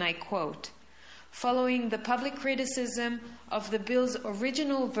explains, and I quote, "Following the public criticism of the bill's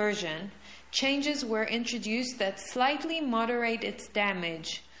original version, changes were introduced that slightly moderate its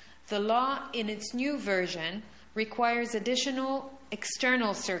damage. The law, in its new version, requires additional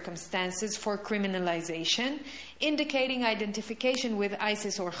external circumstances for criminalization, indicating identification with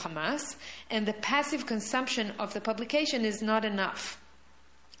ISIS or Hamas, and the passive consumption of the publication is not enough."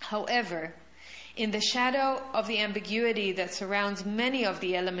 However, in the shadow of the ambiguity that surrounds many of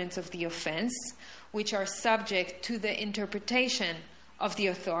the elements of the offense, which are subject to the interpretation of the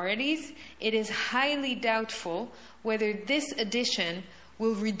authorities, it is highly doubtful whether this addition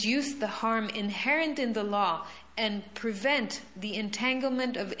will reduce the harm inherent in the law and prevent the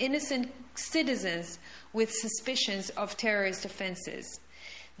entanglement of innocent citizens with suspicions of terrorist offenses.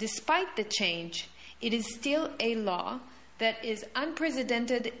 Despite the change, it is still a law that is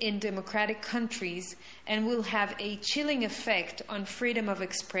unprecedented in democratic countries and will have a chilling effect on freedom of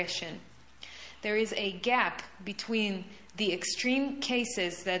expression. There is a gap between the extreme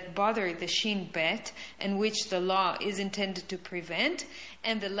cases that bother the Shin Bet and which the law is intended to prevent,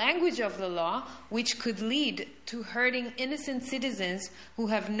 and the language of the law which could lead to hurting innocent citizens who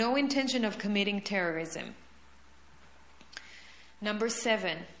have no intention of committing terrorism. Number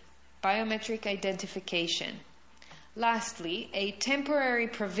 7, biometric identification. Lastly, a temporary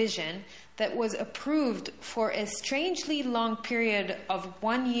provision that was approved for a strangely long period of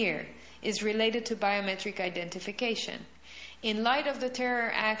 1 year is related to biometric identification. In light of the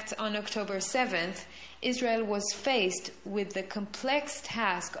terror acts on October 7th, Israel was faced with the complex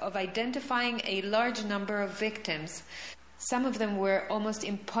task of identifying a large number of victims. Some of them were almost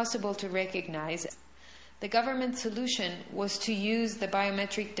impossible to recognize. The government solution was to use the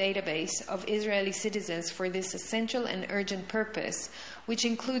biometric database of Israeli citizens for this essential and urgent purpose, which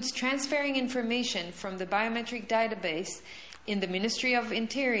includes transferring information from the biometric database in the Ministry of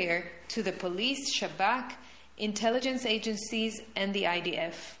Interior to the police, Shabak, intelligence agencies, and the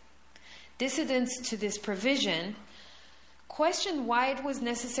IDF. Dissidents to this provision questioned why it was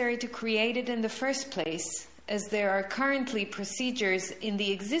necessary to create it in the first place, as there are currently procedures in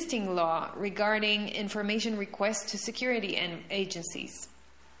the existing law regarding information requests to security agencies.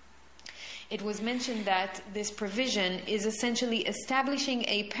 It was mentioned that this provision is essentially establishing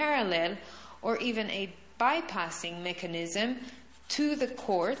a parallel or even a bypassing mechanism to the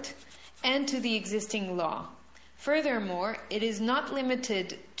court and to the existing law. Furthermore, it is not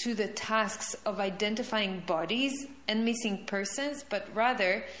limited to the tasks of identifying bodies and missing persons, but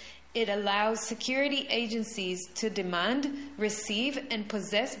rather it allows security agencies to demand, receive, and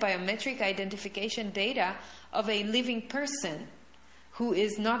possess biometric identification data of a living person who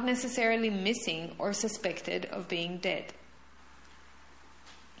is not necessarily missing or suspected of being dead.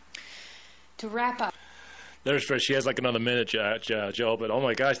 To wrap up, she has like another minute, Joe, but oh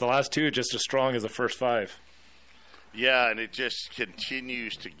my gosh, the last two just as strong as the first 5. Yeah, and it just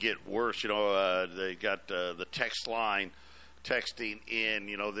continues to get worse. They got the text line texting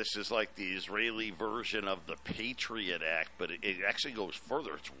in, this is like the Israeli version of the Patriot Act, but it actually goes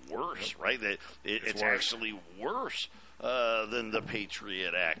further. It's worse, right? It's worse. Actually worse than the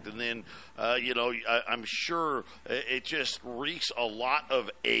Patriot Act. And then, I'm sure it just reeks a lot of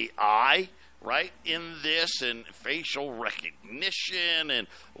AI, right, in this, and facial recognition. And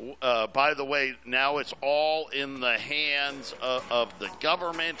by the way, now it's all in the hands of the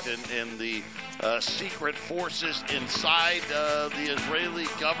government and the secret forces inside the Israeli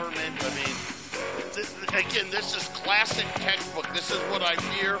government. I mean, again, this is classic textbook. This is what I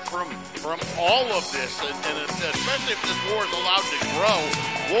hear from all of this. And especially if this war is allowed to grow,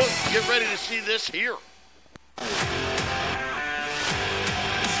 we'll get ready to see this here.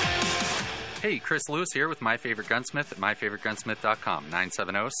 Hey, Chris Lewis here with My Favorite Gunsmith at MyFavoriteGunsmith.com,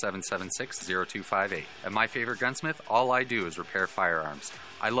 970-776-0258. At My Favorite Gunsmith, all I do is repair firearms.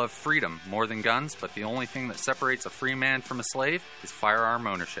 I love freedom more than guns, but the only thing that separates a free man from a slave is firearm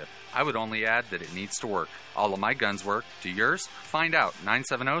ownership. I would only add that it needs to work. All of my guns work. Do yours? Find out.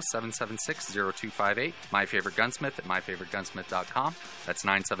 970-776-0258. My Favorite Gunsmith at MyFavoriteGunsmith.com. That's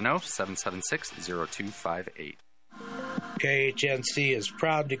 970-776-0258. KHNC is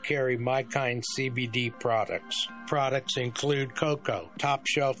proud to carry My Kind CBD products. Products include cocoa, top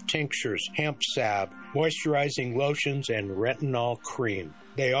shelf tinctures, hemp salve, moisturizing lotions, and retinol cream.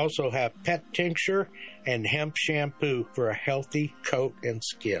 They also have pet tincture and hemp shampoo for a healthy coat and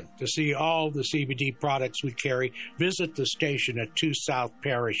skin. To see all the CBD products we carry, visit the station at 2 South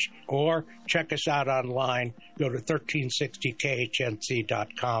Parish or check us out online. Go to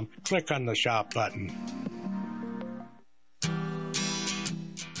 1360khnc.com. Click on the shop button.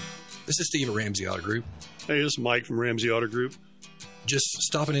 This is Steve at Ramsey Auto Group. Hey, this is Mike from Ramsey Auto Group. Just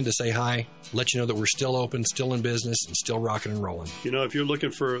stopping in to say hi, let you know that we're still open, still in business, and still rocking and rolling. If you're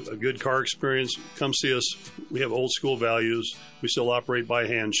looking for a good car experience, come see us. We have old school values. We still operate by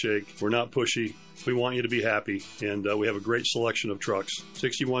handshake. We're not pushy. We want you to be happy, and we have a great selection of trucks.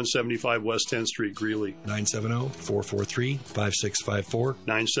 6175 West 10th Street, Greeley. 970-443-5654.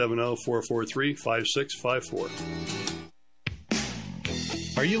 970-443-5654.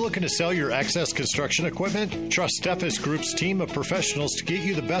 Are you looking to sell your excess construction equipment? Trust Steffes Group's team of professionals to get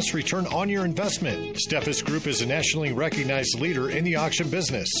you the best return on your investment. Steffes Group is a nationally recognized leader in the auction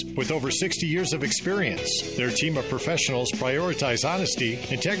business with over 60 years of experience. Their team of professionals prioritize honesty,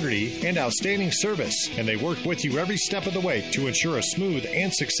 integrity, and outstanding service, and they work with you every step of the way to ensure a smooth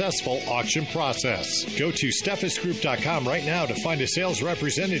and successful auction process. Go to SteffesGroup.com right now to find a sales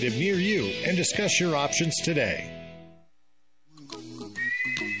representative near you and discuss your options today.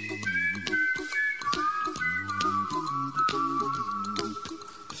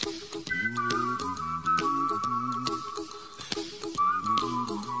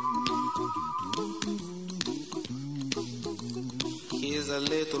 Here's a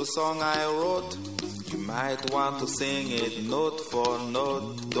little song I wrote. You might want to sing it note for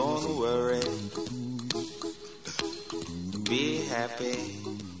note. Don't worry. Be happy.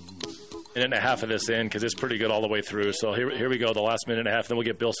 Minute and a half of this in because it's pretty good all the way through. So here we go, the last minute and a half, then we'll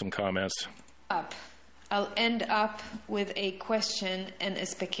get Bill some comments. I'll end up with a question and a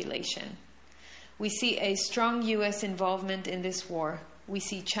speculation. We see a strong U.S. involvement in this war. We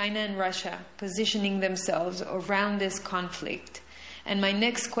see China and Russia positioning themselves around this conflict. And my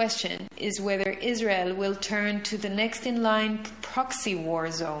next question is whether Israel will turn to the next in line proxy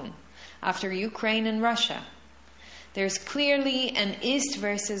war zone after Ukraine and Russia. There's clearly an East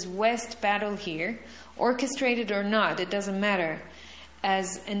versus West battle here, orchestrated or not, it doesn't matter.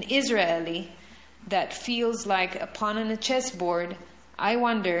 As an Israeli that feels like a pawn on a chessboard, I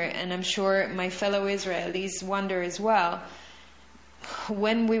wonder, and I'm sure my fellow Israelis wonder as well,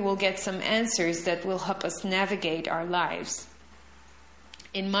 when we will get some answers that will help us navigate our lives.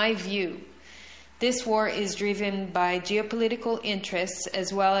 In my view, this war is driven by geopolitical interests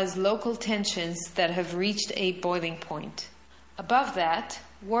as well as local tensions that have reached a boiling point. Above that,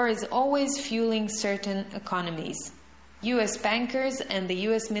 war is always fueling certain economies. U.S. bankers and the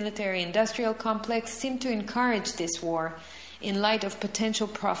U.S. military-industrial complex seem to encourage this war in light of potential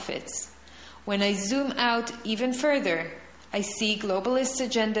profits. When I zoom out even further, I see globalist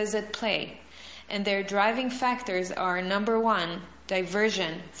agendas at play, and their driving factors are, number one,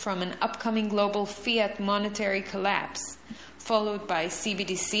 diversion from an upcoming global fiat monetary collapse, followed by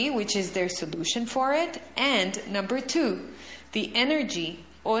CBDC, which is their solution for it, and number two, the energy,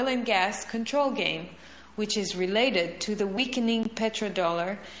 oil and gas control game, which is related to the weakening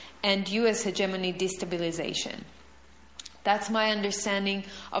petrodollar and U.S. hegemony destabilization. That's my understanding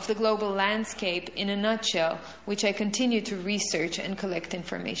of the global landscape in a nutshell, which I continue to research and collect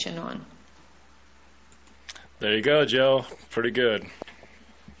information on. There you go, Joe. Pretty good.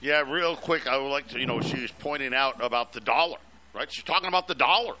 Yeah, real quick, I would like to, she was pointing out about the dollar, right? She's talking about the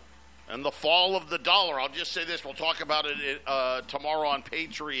dollar and the fall of the dollar. I'll just say this. We'll talk about it tomorrow on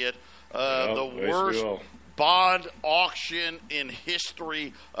Patriot. The worst bond auction in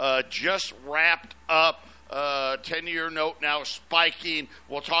history just wrapped up. 10-year note now spiking.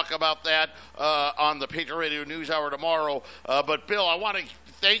 We'll talk about that on the Patriot Radio News Hour tomorrow. But, Bill, I want to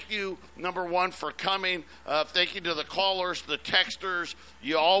thank you, number one, for coming. Thank you to the callers, the texters.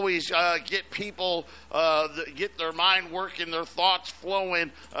 You always get people get their mind working, their thoughts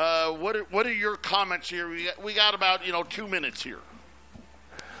flowing. What are your comments here? We got about 2 minutes here.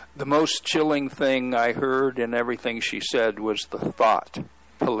 The most chilling thing I heard in everything she said was the thought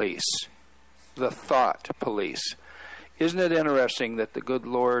police. The thought police. Isn't it interesting that the good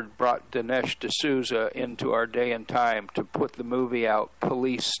Lord brought Dinesh D'Souza into our day and time to put the movie out,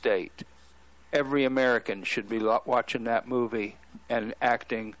 Police State? Every American should be watching that movie and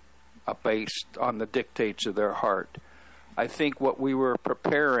acting based on the dictates of their heart. I think what we were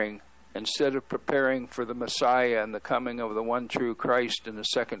preparing, instead of preparing for the Messiah and the coming of the one true Christ and the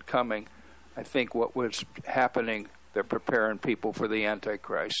second coming, I think what was happening, they're preparing people for the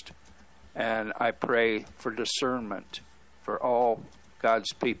Antichrist. And I pray for discernment for all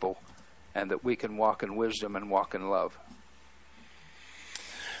God's people, and that we can walk in wisdom and walk in love.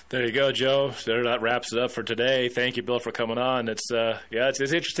 There you go, Joe. There, that wraps it up for today. Thank you, Bill, for coming on. It's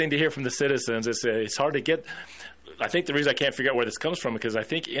interesting to hear from the citizens. It's hard to get. I think the reason I can't figure out where this comes from because I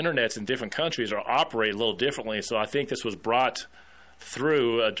think internets in different countries operate a little differently. So I think this was brought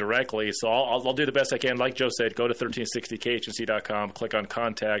through directly. So I'll do the best I can. Like Joe said, go to 1360khnc.com, click on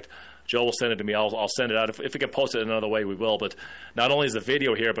contact. Joe will send it to me. I'll send it out. If we can post it another way, we will. But not only is the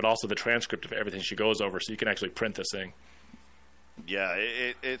video here, but also the transcript of everything she goes over, so you can actually print this thing. Yeah,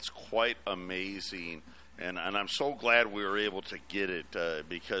 it's quite amazing. And I'm so glad we were able to get it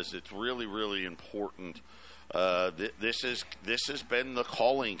because it's really, really important. This has been the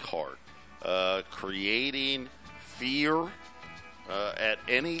calling card, creating fear at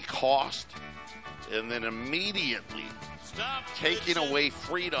any cost. and then immediately taking away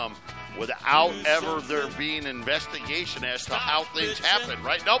freedom without ever there being an investigation as to how things happen,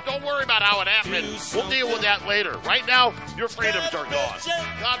 right? Nope, don't worry about how it happened. We'll deal with that later. Right now, your freedoms are gone.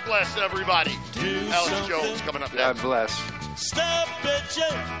 God bless everybody. Alex Jones coming up next. God bless. Stop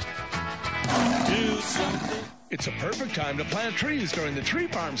bitching. Do something. It's a perfect time to plant trees during the Tree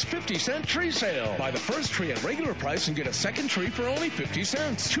Farm's 50-cent tree sale. Buy the first tree at regular price and get a second tree for only 50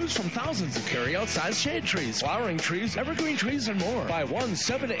 cents. Choose from thousands of carry-out size shade trees, flowering trees, evergreen trees, and more. Buy one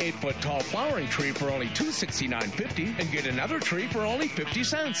 7 to 8 foot tall flowering tree for only $269.50 and get another tree for only 50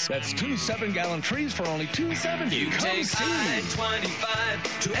 cents. That's 2 7-gallon trees for only $2.70. You take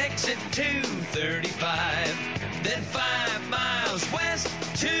I-25 to exit 235, then 5 miles west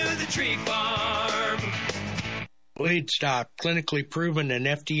to the Tree Farm. Bleed Stop, clinically proven and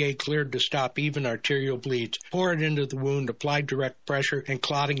FDA cleared to stop even arterial bleeds. Pour it into the wound, apply direct pressure, and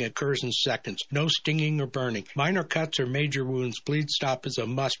clotting occurs in seconds. No stinging or burning. Minor cuts or major wounds, Bleed Stop is a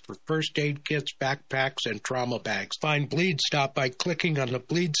must for first aid kits, backpacks, and trauma bags. Find Bleed Stop by clicking on the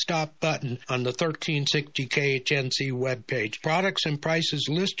Bleed Stop button on the 1360 KHNC webpage. Products and prices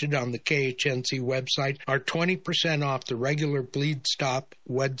listed on the KHNC website are 20% off the regular Bleed Stop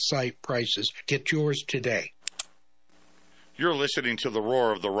website prices. Get yours today. You're listening to the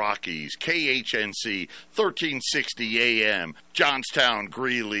Roar of the Rockies, KHNC, 1360 AM, Johnstown,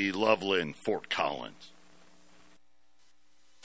 Greeley, Loveland, Fort Collins.